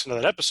if you listen to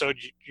that episode,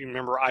 you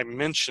remember I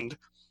mentioned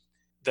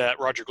that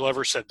Roger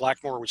Glover said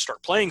Blackmore would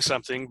start playing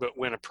something, but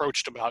when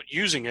approached about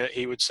using it,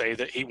 he would say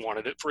that he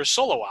wanted it for his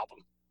solo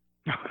album.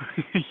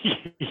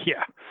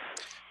 Yeah.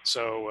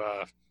 So,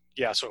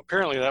 so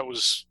apparently that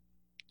was,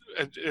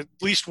 at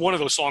least one of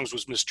those songs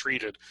was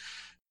Mistreated.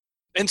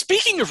 And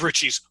speaking of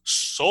Ritchie's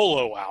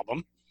solo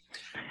album,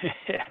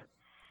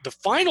 the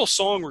final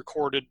song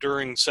recorded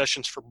during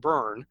sessions for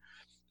Burn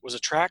was a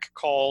track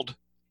called,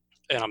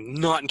 and I'm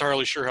not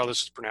entirely sure how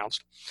this is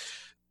pronounced,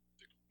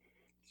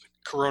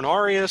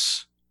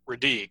 Coronarius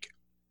Redig.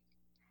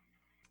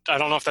 I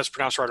don't know if that's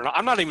pronounced right or not.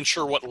 I'm not even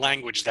sure what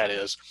language that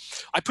is.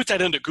 I put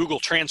that into Google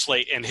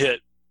Translate and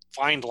hit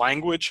find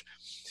language.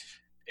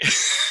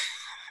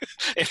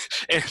 and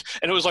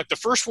it was like the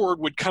first word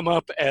would come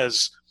up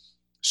as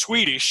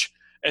Swedish,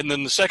 and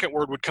then the second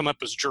word would come up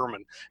as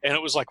German. And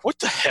it was like, what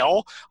the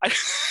hell? I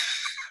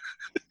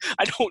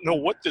don't know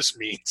what this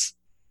means.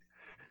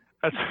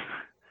 That's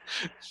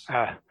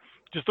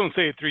just don't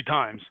say it 3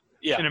 times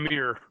Yeah. in a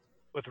mirror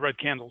with red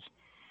candles.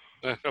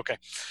 Okay.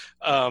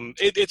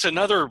 It's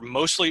another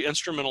mostly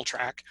instrumental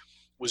track,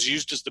 was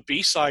used as the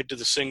B-side to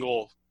the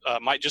single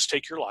Might Just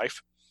Take Your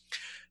Life.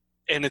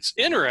 And it's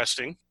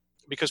interesting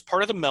because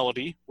part of the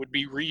melody would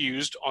be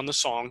reused on the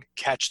song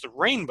Catch the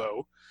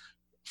Rainbow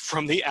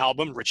from the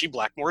album Ritchie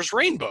Blackmore's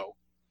Rainbow.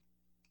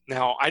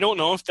 Now, I don't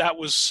know if that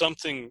was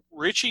something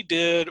Ritchie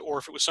did or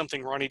if it was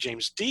something Ronnie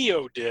James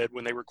Dio did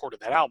when they recorded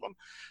that album.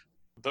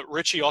 But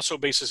Ritchie also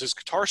bases his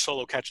guitar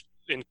solo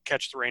in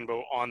Catch the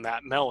Rainbow on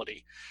that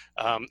melody.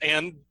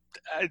 And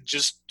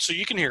just so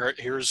you can hear it,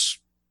 here's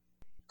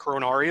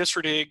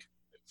Coronarius Redig,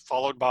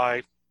 followed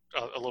by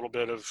a little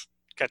bit of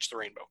Catch the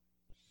Rainbow.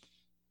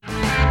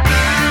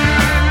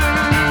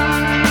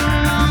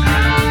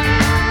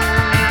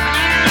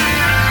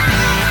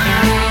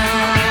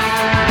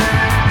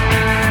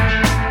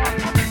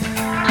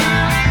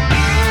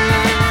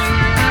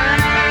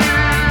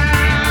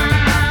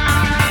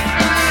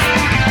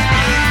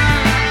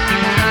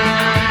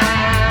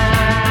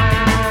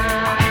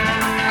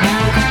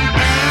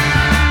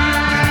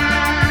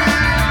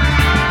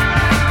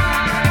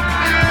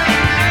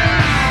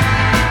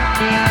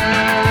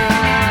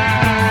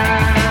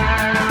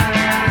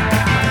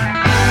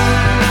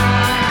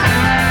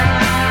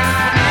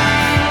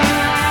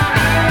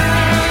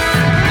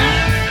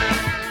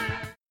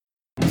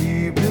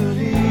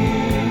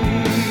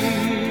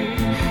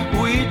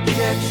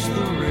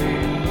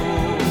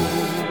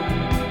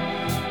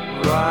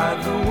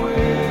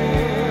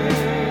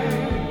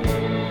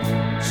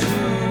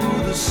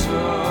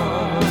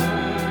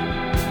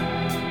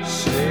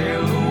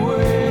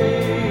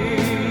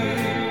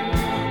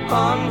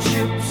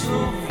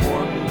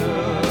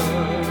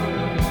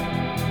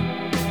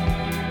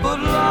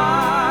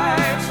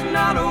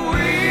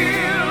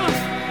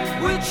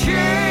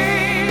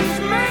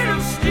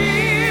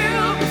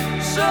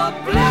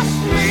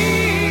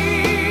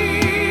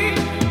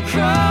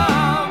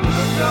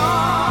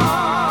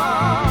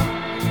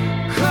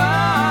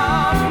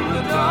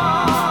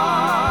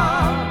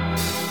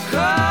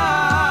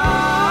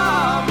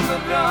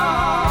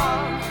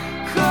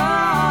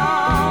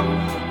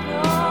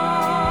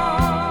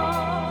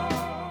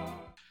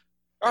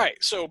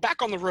 So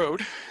back on the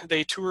road,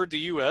 they toured the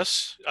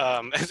U.S.,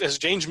 as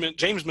James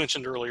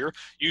mentioned earlier,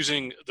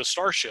 using the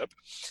Starship.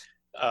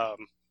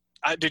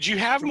 Did you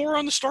have more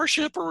on the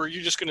Starship, or were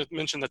you just going to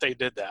mention that they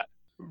did that?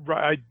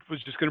 Right, I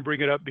was just going to bring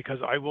it up because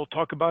I will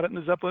talk about it in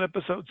the Zeppelin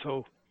episode,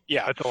 so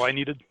yeah, that's all I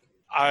needed.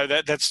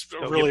 That's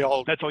so, really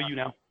all. That's all you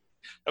know.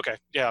 Okay,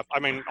 yeah. I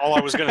mean, all I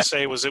was going to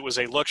say was it was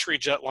a luxury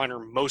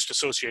jetliner most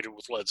associated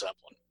with Led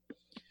Zeppelin.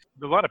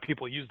 A lot of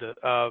people used it.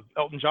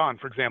 Elton John,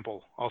 for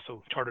example,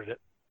 also chartered it.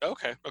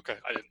 Okay.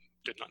 I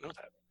did not know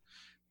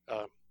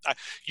that.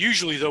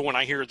 Usually, though, when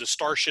I hear the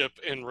Starship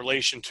in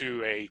relation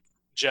to a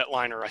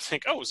jetliner, I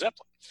think, oh,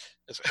 Zeppelin.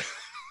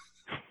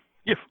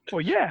 Yeah,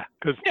 well, yeah,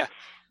 because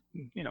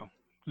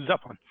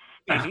Zeppelin.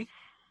 Mm-hmm.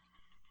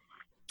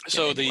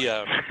 So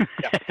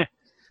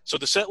so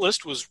the set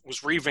list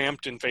was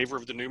revamped in favor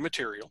of the new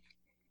material.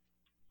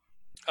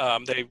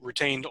 They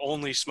retained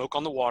only Smoke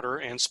on the Water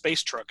and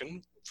Space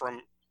Truckin'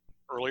 from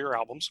earlier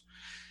albums.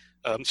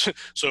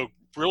 So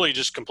really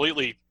just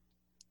completely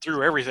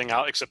threw everything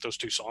out except those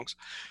 2 songs.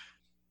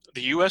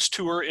 The U.S.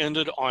 tour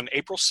ended on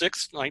April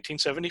 6th,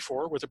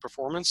 1974, with a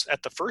performance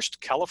at the first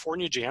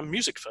California Jam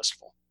Music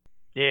Festival.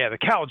 Yeah, the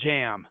Cal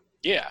Jam.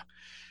 Yeah.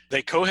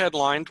 They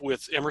co-headlined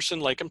with Emerson,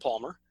 Lake and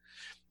Palmer.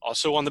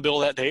 Also on the bill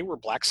that day were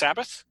Black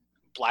Sabbath,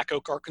 Black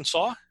Oak,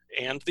 Arkansas,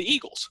 and the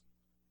Eagles.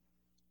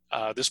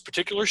 This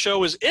particular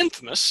show is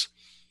infamous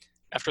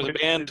after the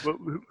band What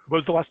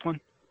was the last one?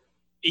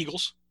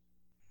 Eagles.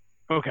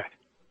 Okay.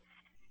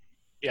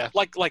 Yeah,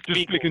 like Just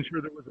Beagle. making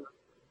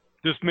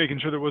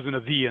sure there wasn't a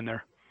V in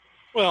there.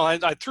 Well,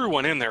 I threw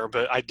one in there,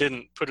 but I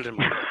didn't put it in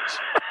my notes.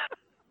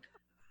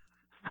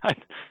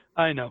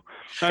 I know.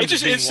 It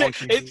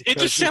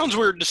just sounds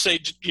weird to say,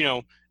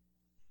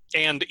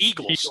 and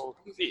Eagles.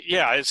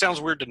 Yeah, it sounds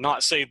weird to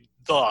not say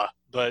the,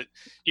 but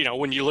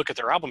when you look at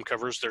their album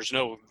covers, there's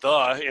no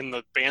the in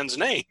the band's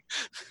name,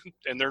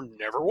 and there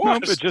never was. No,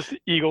 but just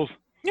Eagles.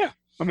 Yeah.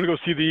 I'm gonna go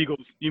see the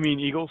Eagles. You mean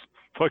Eagles?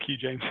 Fuck you,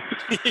 James.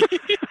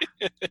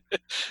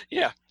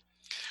 Yeah.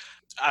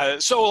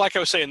 So like I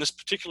was saying, this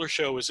particular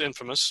show is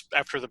infamous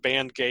after the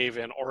band gave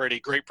an already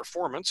great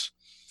performance.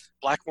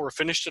 Blackmore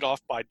finished it off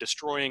by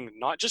destroying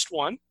not just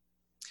one,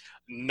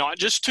 not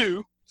just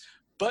two,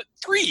 but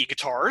 3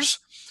 guitars,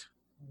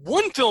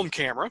 1 film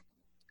camera,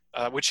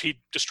 which he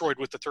destroyed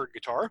with the 3rd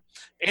guitar,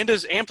 and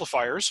his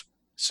amplifiers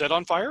set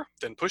on fire,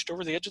 then pushed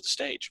over the edge of the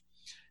stage.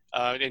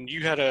 And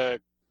you had a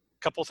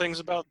couple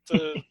things about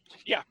the...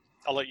 Yeah,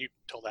 I'll let you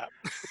tell that.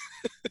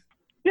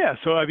 Yeah,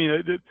 so I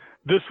mean,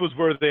 this was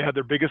where they had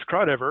their biggest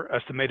crowd ever,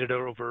 estimated at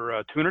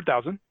over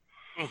 200,000.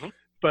 Mm-hmm.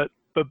 But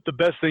the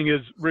best thing is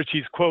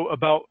Richie's quote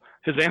about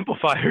his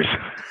amplifiers.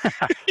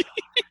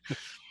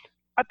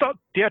 I thought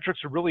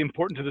theatrics were really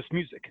important to this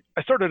music.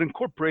 I started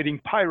incorporating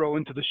pyro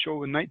into the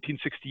show in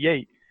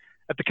 1968.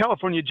 At the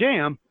California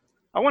Jam,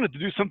 I wanted to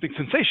do something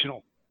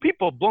sensational.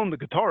 People had blown the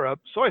guitar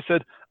up, so I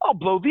said, I'll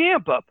blow the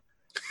amp up.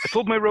 I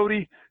told my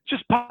roadie,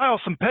 just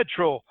pile some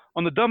petrol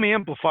on the dummy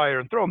amplifier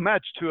and throw a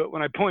match to it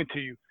when I point to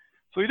you.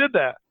 So he did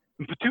that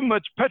and put too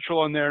much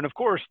petrol on there. And of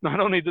course, not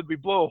only did we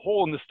blow a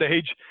hole in the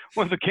stage,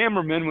 one of the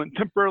cameramen went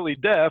temporarily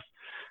deaf.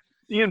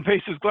 Ian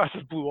Pace's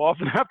glasses blew off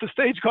and half the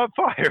stage caught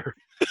fire.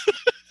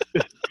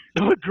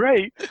 It looked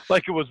great,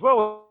 like it was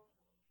well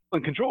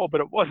in control,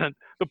 but it wasn't.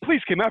 The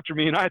police came after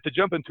me and I had to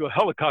jump into a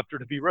helicopter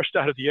to be rushed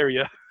out of the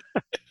area.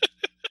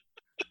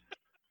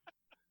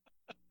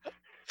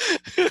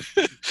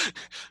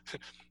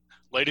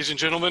 Ladies and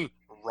gentlemen,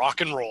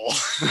 rock and roll.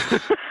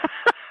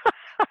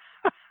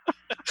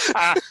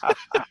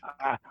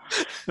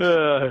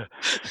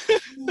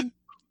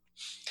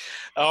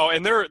 Oh,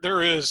 and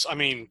there is, I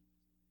mean,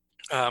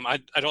 I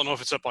don't know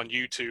if it's up on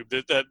YouTube.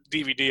 That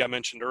DVD I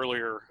mentioned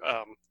earlier,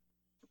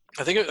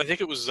 I think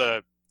it was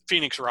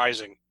Phoenix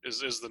Rising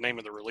is the name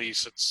of the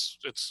release.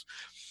 It's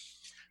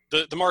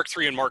the Mark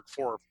III and Mark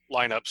IV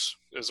lineups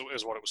is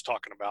what it was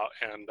talking about,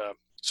 and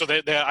so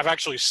I've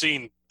actually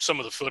seen some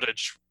of the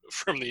footage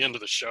from the end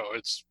of the show.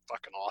 It's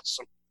fucking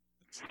awesome.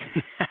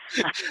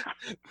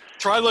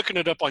 Try looking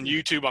it up on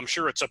YouTube. I'm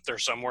sure it's up there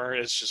somewhere.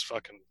 It's just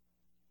fucking,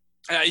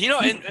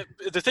 and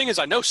the thing is,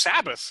 I know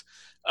Sabbath.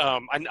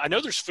 I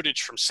know there's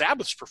footage from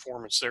Sabbath's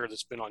performance there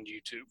that's been on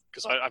YouTube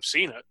because I've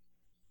seen it.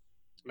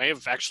 May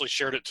have actually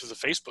shared it to the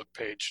Facebook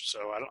page,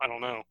 so I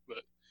don't know,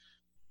 but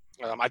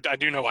I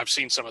do know I've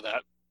seen some of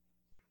that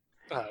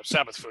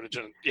Sabbath footage,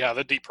 and yeah,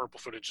 the Deep Purple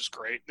footage is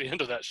great. The end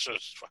of that show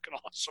is fucking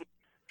awesome.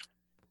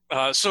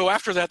 So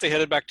after that, they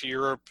headed back to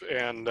Europe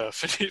and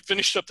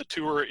finished up the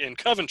tour in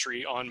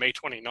Coventry on May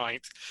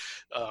 29th.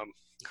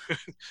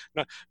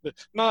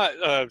 Not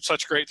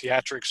such great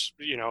theatrics,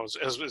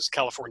 as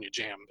California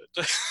Jam.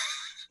 But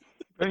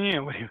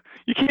Yeah,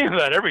 you can't have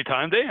that every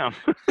time. Damn.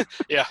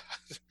 Yeah.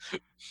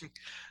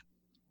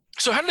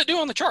 So how did it do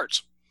on the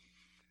charts?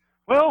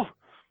 Well,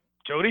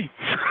 Jody,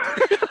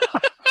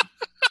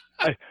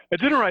 I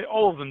didn't write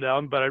all of them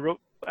down, but I wrote,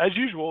 as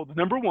usual, the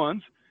number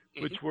ones,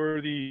 which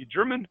were the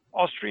German,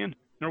 Austrian,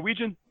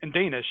 Norwegian, and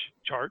Danish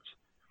charts.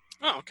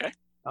 Oh, okay.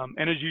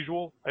 And as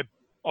usual, I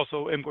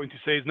also am going to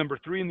say is number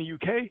 3 in the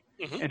UK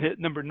and hit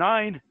number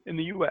 9 in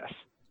the US.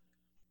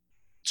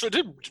 So it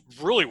did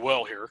really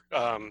well here.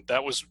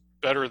 That was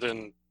better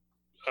than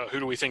Who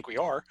Do We Think We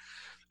Are?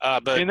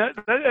 But and that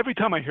every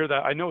time I hear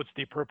that, I know it's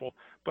Deep Purple,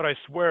 but I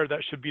swear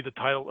that should be the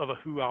title of a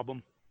Who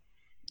album.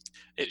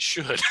 It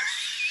should.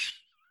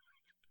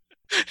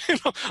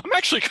 I'm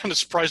actually kind of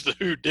surprised the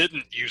Who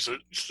didn't use it,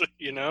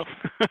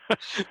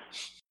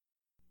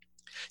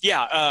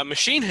 Yeah,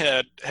 Machine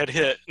Head had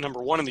hit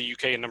number 1 in the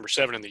UK and number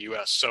 7 in the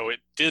US, so it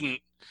didn't.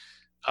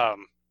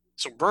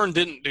 So Burn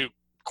didn't do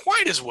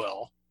quite as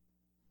well,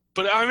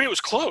 but I mean it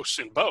was close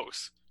in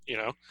both.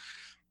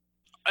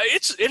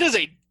 It is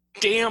a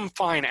damn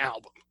fine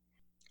album.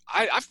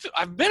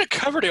 I've been a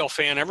Coverdale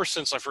fan ever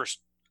since I first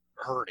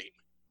heard him.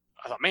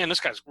 I thought, man, this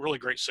guy's a really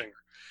great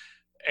singer,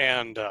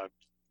 and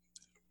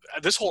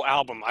this whole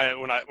album,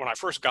 when I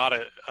first got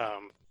it,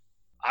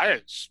 I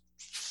was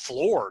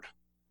floored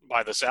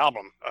by this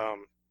album.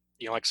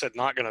 Like I said,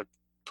 not going to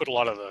put a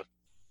lot of the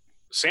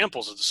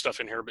samples of the stuff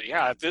in here, but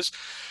yeah, this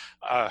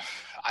I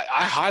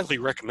highly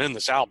recommend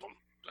this album.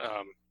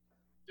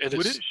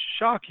 Would it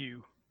shock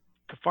you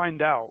to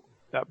find out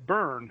that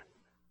Burn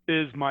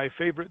is my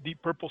favorite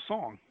Deep Purple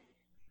song?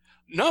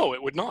 No,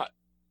 it would not.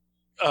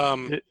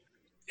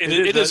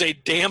 It is a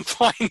damn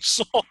fine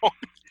song.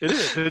 It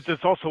is.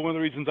 It's also one of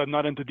the reasons I'm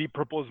not into Deep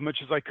Purple as much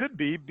as I could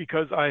be,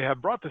 because I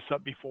have brought this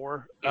up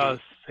before.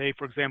 Say,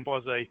 for example,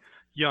 as a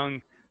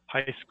young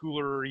high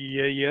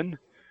schooler,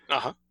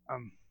 Uh-huh.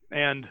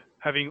 and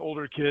having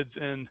older kids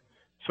in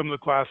some of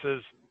the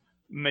classes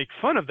make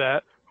fun of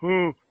that.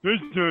 Oh,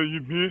 that's not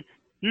you, man.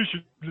 You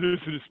should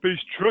listen to Space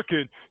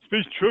Truckin'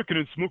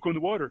 and Smoke on the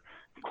Water.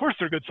 Of course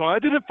they're good songs. I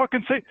didn't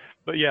fucking say.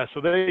 But yeah,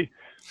 so they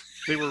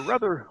were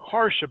rather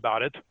harsh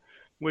about it,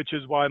 which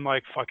is why I'm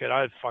like, fuck it.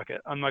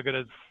 I'm not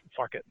gonna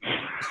fuck it.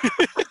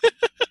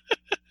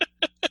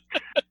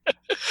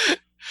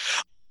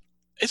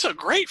 It's a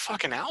great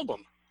fucking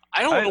album.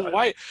 I don't know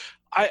why.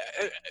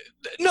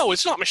 No,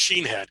 it's not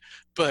Machine Head,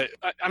 but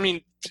I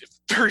mean,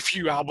 very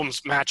few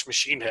albums match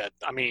Machine Head.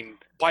 I mean,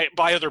 by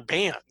other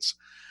bands,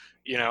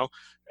 you know,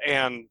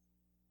 and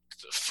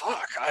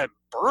fuck,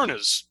 Burn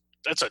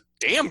that's a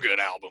damn good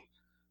album.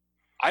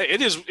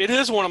 It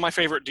is one of my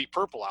favorite Deep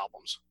Purple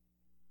albums.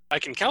 I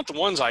can count the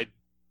ones I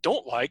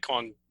don't like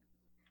on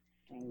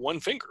one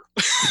finger.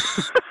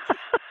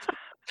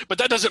 But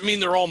that doesn't mean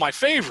they're all my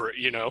favorite,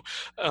 you know.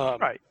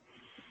 Right.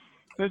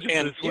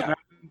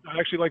 I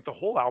actually like the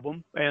whole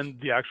album and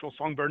the actual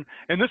song Burn.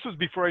 And this was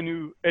before I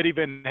knew Eddie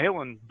Van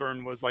Halen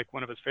Burn was like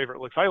one of his favorite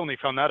licks. I only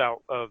found that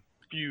out a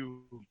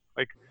few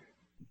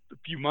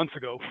months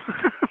ago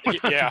when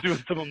I was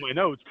doing some of my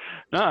notes.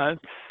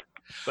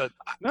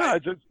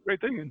 It's a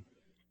great thing.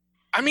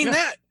 I mean,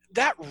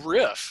 that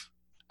riff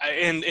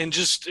and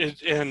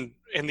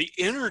the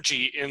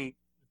energy in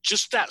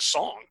just that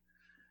song,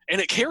 and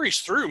it carries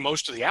through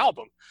most of the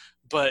album.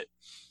 But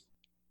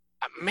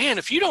man,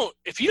 if you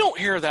don't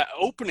hear that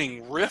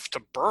opening riff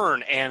to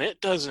Burn and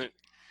it doesn't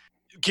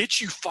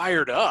get you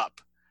fired up,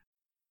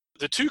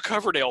 the two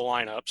Coverdale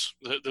lineups,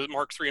 the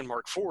Mark III and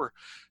Mark IV,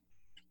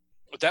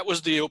 that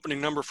was the opening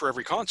number for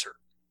every concert,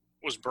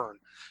 was Burn.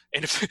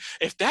 And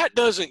if that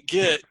doesn't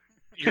get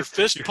your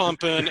fist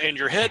pumping and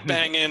your head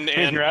banging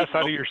and your ass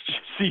out of your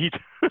seat.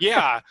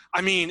 Yeah,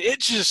 I mean, it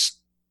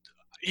just,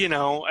 you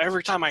know,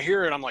 every time I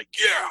hear it, I'm like,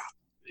 yeah,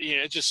 you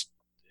know,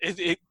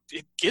 it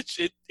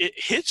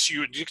hits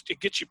you, it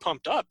gets you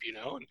pumped up, you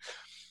know, and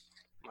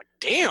I'm like,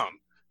 damn.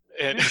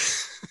 And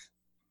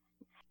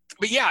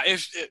but yeah,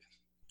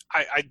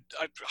 I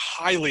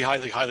highly,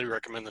 highly, highly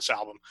recommend this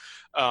album.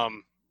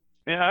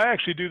 Yeah, I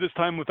actually do this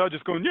time without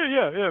just going,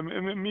 yeah,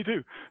 me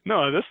too.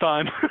 No, this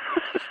time.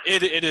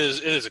 It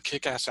is a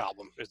kick-ass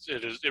album.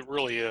 It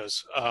really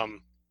is.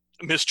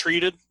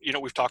 Mistreated, you know,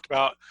 we've talked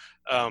about.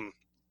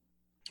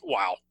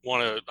 Wow,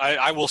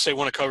 I will say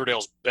one of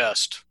Coverdale's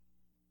best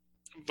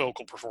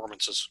vocal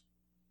performances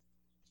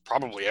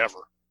probably ever.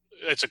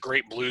 It's a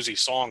great bluesy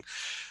song,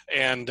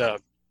 and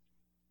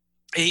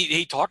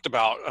he talked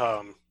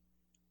about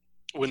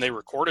when they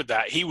recorded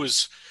that, he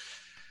was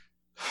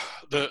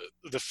the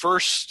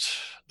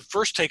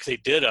first take they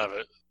did of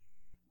it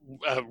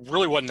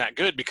really wasn't that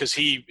good, because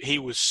he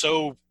was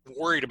so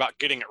worried about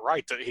getting it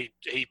right that he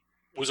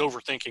was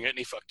overthinking it and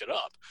he fucked it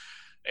up.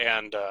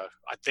 And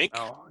I think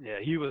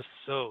he was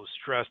so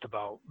stressed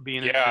about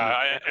being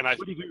what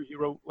did he do? He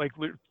wrote like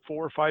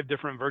 4 or 5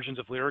 different versions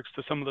of lyrics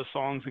to some of the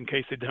songs in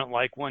case they didn't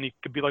like one. He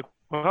could be like,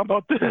 well, how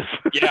about this?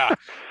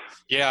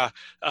 yeah.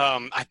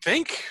 I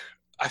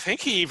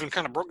think he even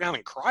kind of broke down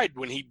and cried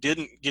when he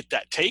didn't get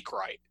that take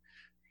right.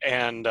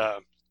 And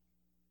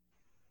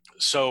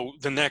so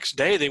the next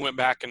day they went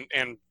back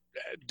and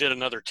did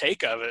another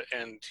take of it,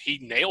 and he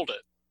nailed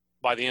it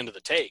by the end of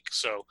the take.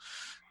 So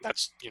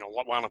that's, you know,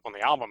 what wound up on the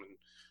album.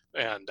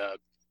 And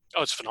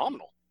it's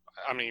phenomenal.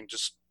 I mean,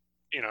 just,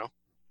 you know.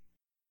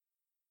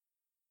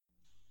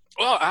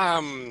 Well,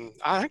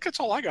 I think that's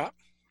all I got.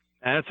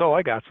 And that's all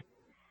I got.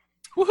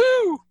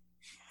 Woohoo!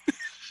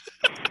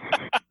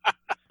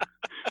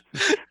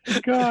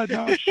 God,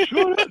 no,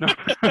 shut up.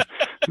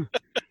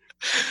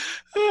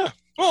 No.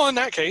 Well, in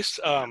that case,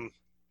 I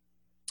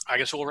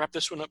guess we'll wrap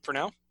this one up for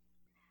now.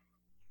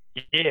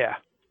 Yeah.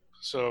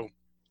 So,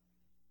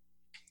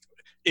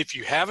 if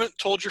you haven't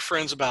told your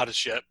friends about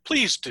us yet,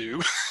 please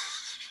do.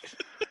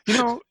 You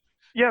know,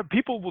 yeah,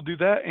 people will do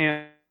that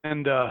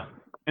and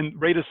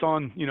rate us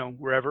on, you know,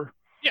 wherever.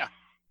 Yeah.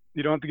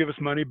 You don't have to give us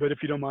money, but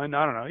if you don't mind,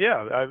 I don't know.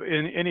 Yeah,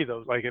 in any of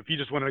those, like if you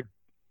just want to,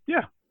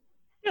 yeah,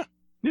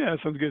 that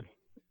sounds good.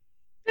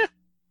 Yeah.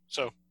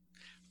 So,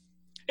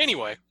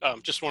 anyway,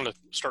 just wanted to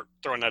start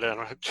throwing that in.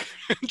 I'm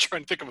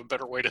trying to think of a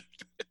better way to.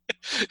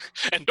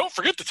 And don't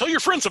forget to tell your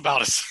friends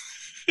about us.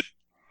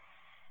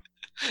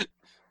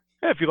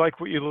 Yeah, if you like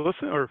what you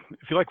listen, or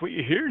if you like what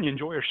you hear and you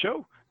enjoy our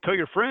show, tell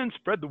your friends,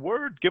 spread the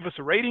word, give us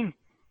a rating.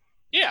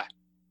 Yeah.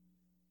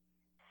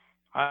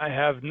 I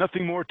have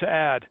nothing more to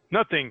add.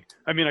 Nothing.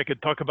 I mean, I could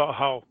talk about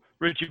how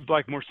Richie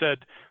Blackmore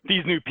said,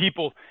 these new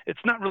people, it's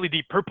not really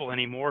Deep Purple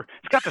anymore.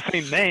 It's got the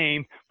same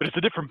name, but it's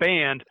a different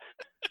band.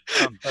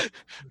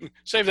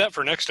 Save that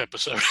for next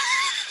episode.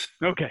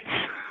 Okay.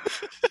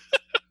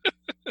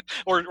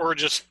 or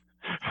just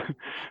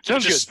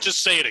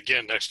just say it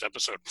again next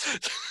episode.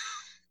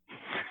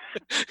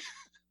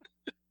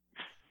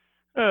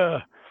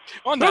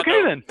 On that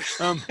okay note.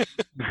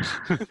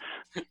 then.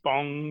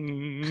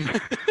 Bong.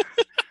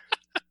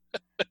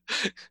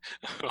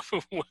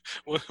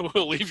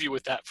 we'll leave you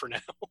with that for now.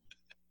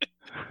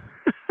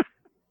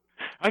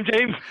 I'm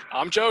James.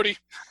 I'm Jody.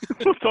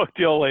 We'll talk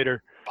to y'all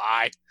later.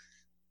 Bye.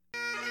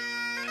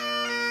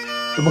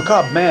 The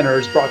Macabre Manor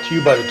is brought to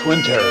you by the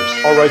Twin Terrors.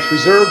 All rights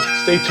reserved.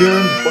 Stay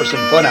tuned for some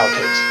fun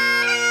outtakes.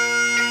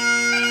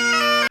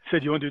 I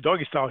said, you want to do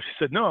doggy style? She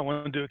said, no, I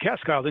want to do a cat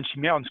style. Then she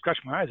meowed and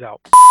scratched my eyes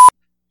out.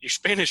 You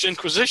Spanish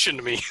Inquisition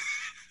to me.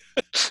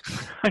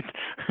 I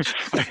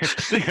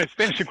think I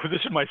Spanish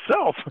Inquisition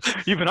myself.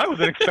 Even I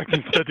wasn't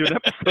expecting to do an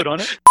episode on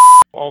it.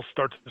 I'll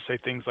start to say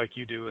things like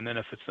you do, and then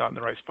if it's not in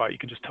the right spot, you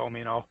can just tell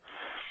me, and I'll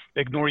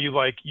ignore you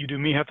like you do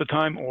me half the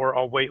time, or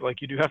I'll wait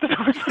like you do half the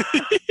time.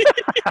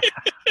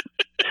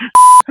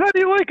 How do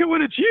you like it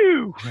when it's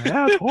you,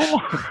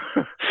 asshole?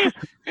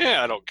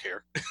 Yeah, I don't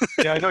care.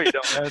 Yeah, I know you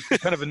don't. That's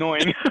kind of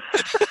annoying.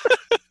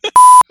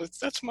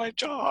 That's my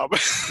job.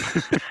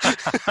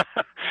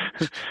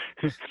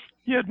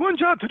 You had one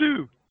job to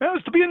do. That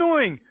was to be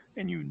annoying,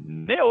 and you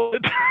nailed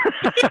it.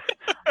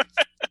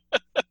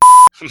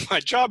 My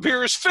job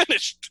here is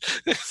finished.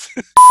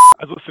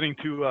 I was listening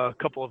to a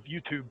couple of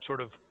YouTube sort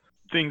of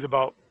things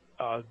about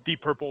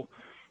Deep Purple,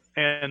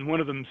 and one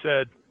of them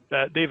said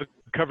that David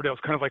Coverdale is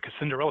kind of like a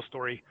Cinderella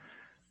story,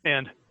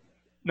 and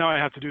now I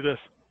have to do this.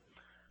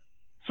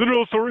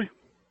 Cinderella story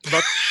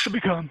about to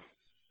become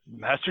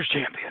Masters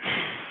champion.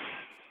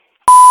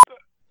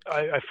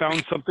 I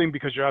found something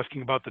because you're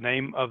asking about the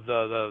name of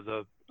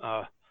the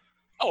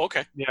Oh,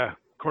 okay. yeah,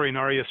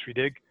 Coronarius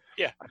Redig.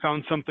 Yeah. I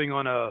found something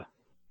on a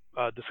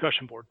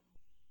discussion board,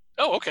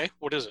 Oh, okay.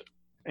 What is it?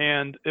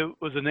 and it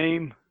was a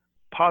name,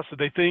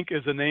 they think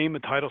is a name, a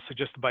title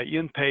suggested by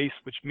Ian Pace,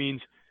 which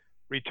means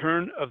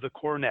Return of the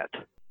Cornet.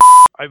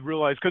 I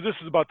realized, because this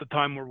is about the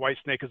time where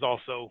Whitesnake is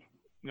also,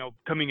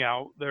 coming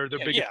out. Their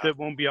biggest yeah. hit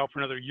won't be out for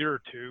another year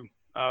or two,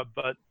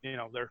 but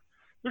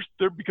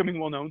they're becoming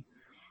well known,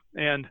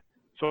 and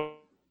so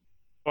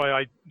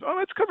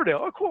it's Coverdale.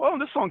 Oh, cool. Oh,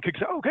 this song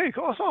kicks out. Okay,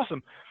 cool. That's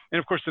awesome. And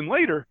of course, then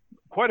later,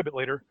 quite a bit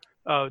later,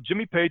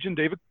 Jimmy Page and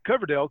David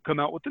Coverdale come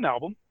out with an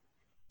album.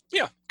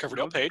 Yeah,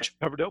 Coverdale Page.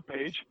 Coverdale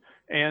Page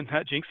and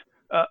Hat Jinx.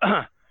 You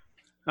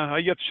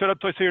have to shut up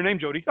till I say your name,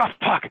 Jody. Oh,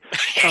 fuck.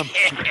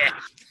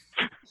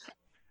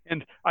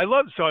 And I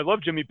love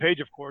Jimmy Page,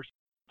 of course.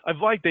 I've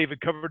liked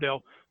David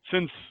Coverdale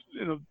since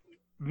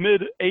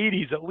mid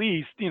 '80s at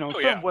least.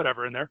 Some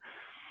whatever in there.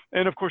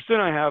 And of course, then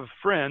I have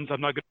friends.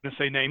 I'm not going to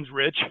say names.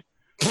 Rich.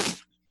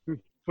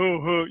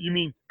 Oh, you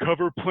mean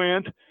Cover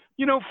Plant?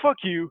 Fuck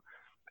you.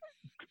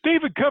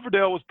 David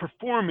Coverdale was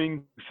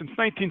performing since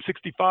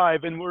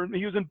 1965, and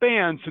he was in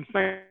bands since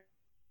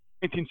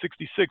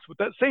 1966 with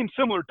that same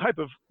similar type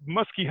of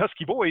musky,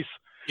 husky voice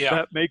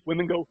that make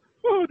women go,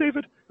 oh,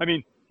 David. I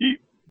mean, he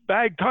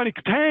bagged Tawny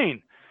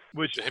Katane,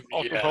 which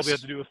also probably had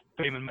to do with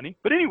fame and money.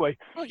 But anyway,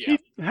 he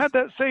had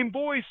that same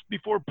voice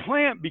before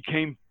Plant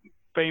became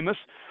famous.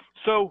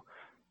 So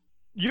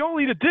you don't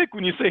need a dick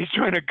when you say he's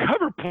trying to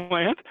cover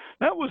Plant.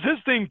 That was his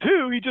thing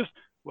too. He just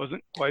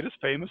wasn't quite as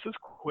famous, as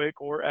quick,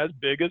 or as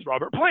big as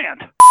Robert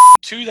Plant.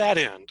 To that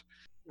end,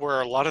 where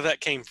a lot of that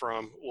came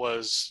from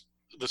was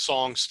the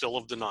song Still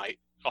of the Night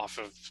off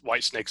of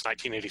Whitesnake's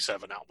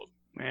 1987 album.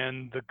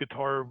 And the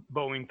guitar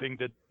bowing thing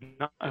did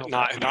not help.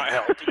 Not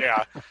help,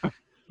 yeah.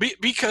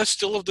 Because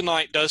Still of the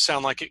Night does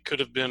sound like it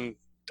could have been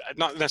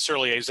not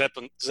necessarily a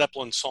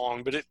Zeppelin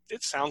song, but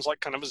it sounds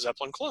like kind of a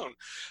Zeppelin clone.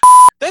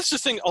 That's the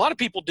thing a lot of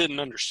people didn't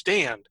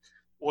understand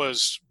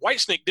was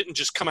Whitesnake didn't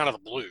just come out of the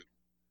blue.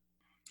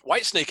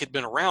 Whitesnake had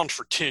been around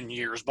for 10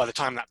 years by the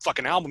time that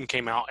fucking album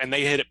came out, and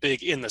they hit it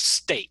big in the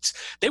States.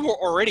 They were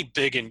already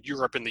big in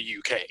Europe and the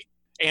UK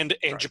and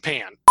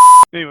Japan.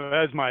 Anyway,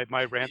 that's my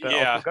rant.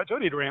 I also got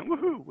Jody to rant,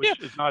 woohoo, which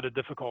is not a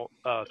difficult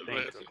thing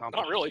to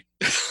accomplish. Not really.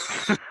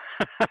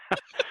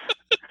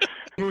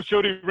 What was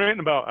Jody ranting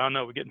about? I don't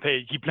know. We're getting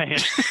paid. Keep playing.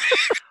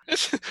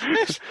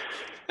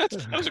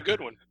 That was a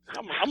good one.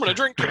 I'm going to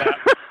drink to that.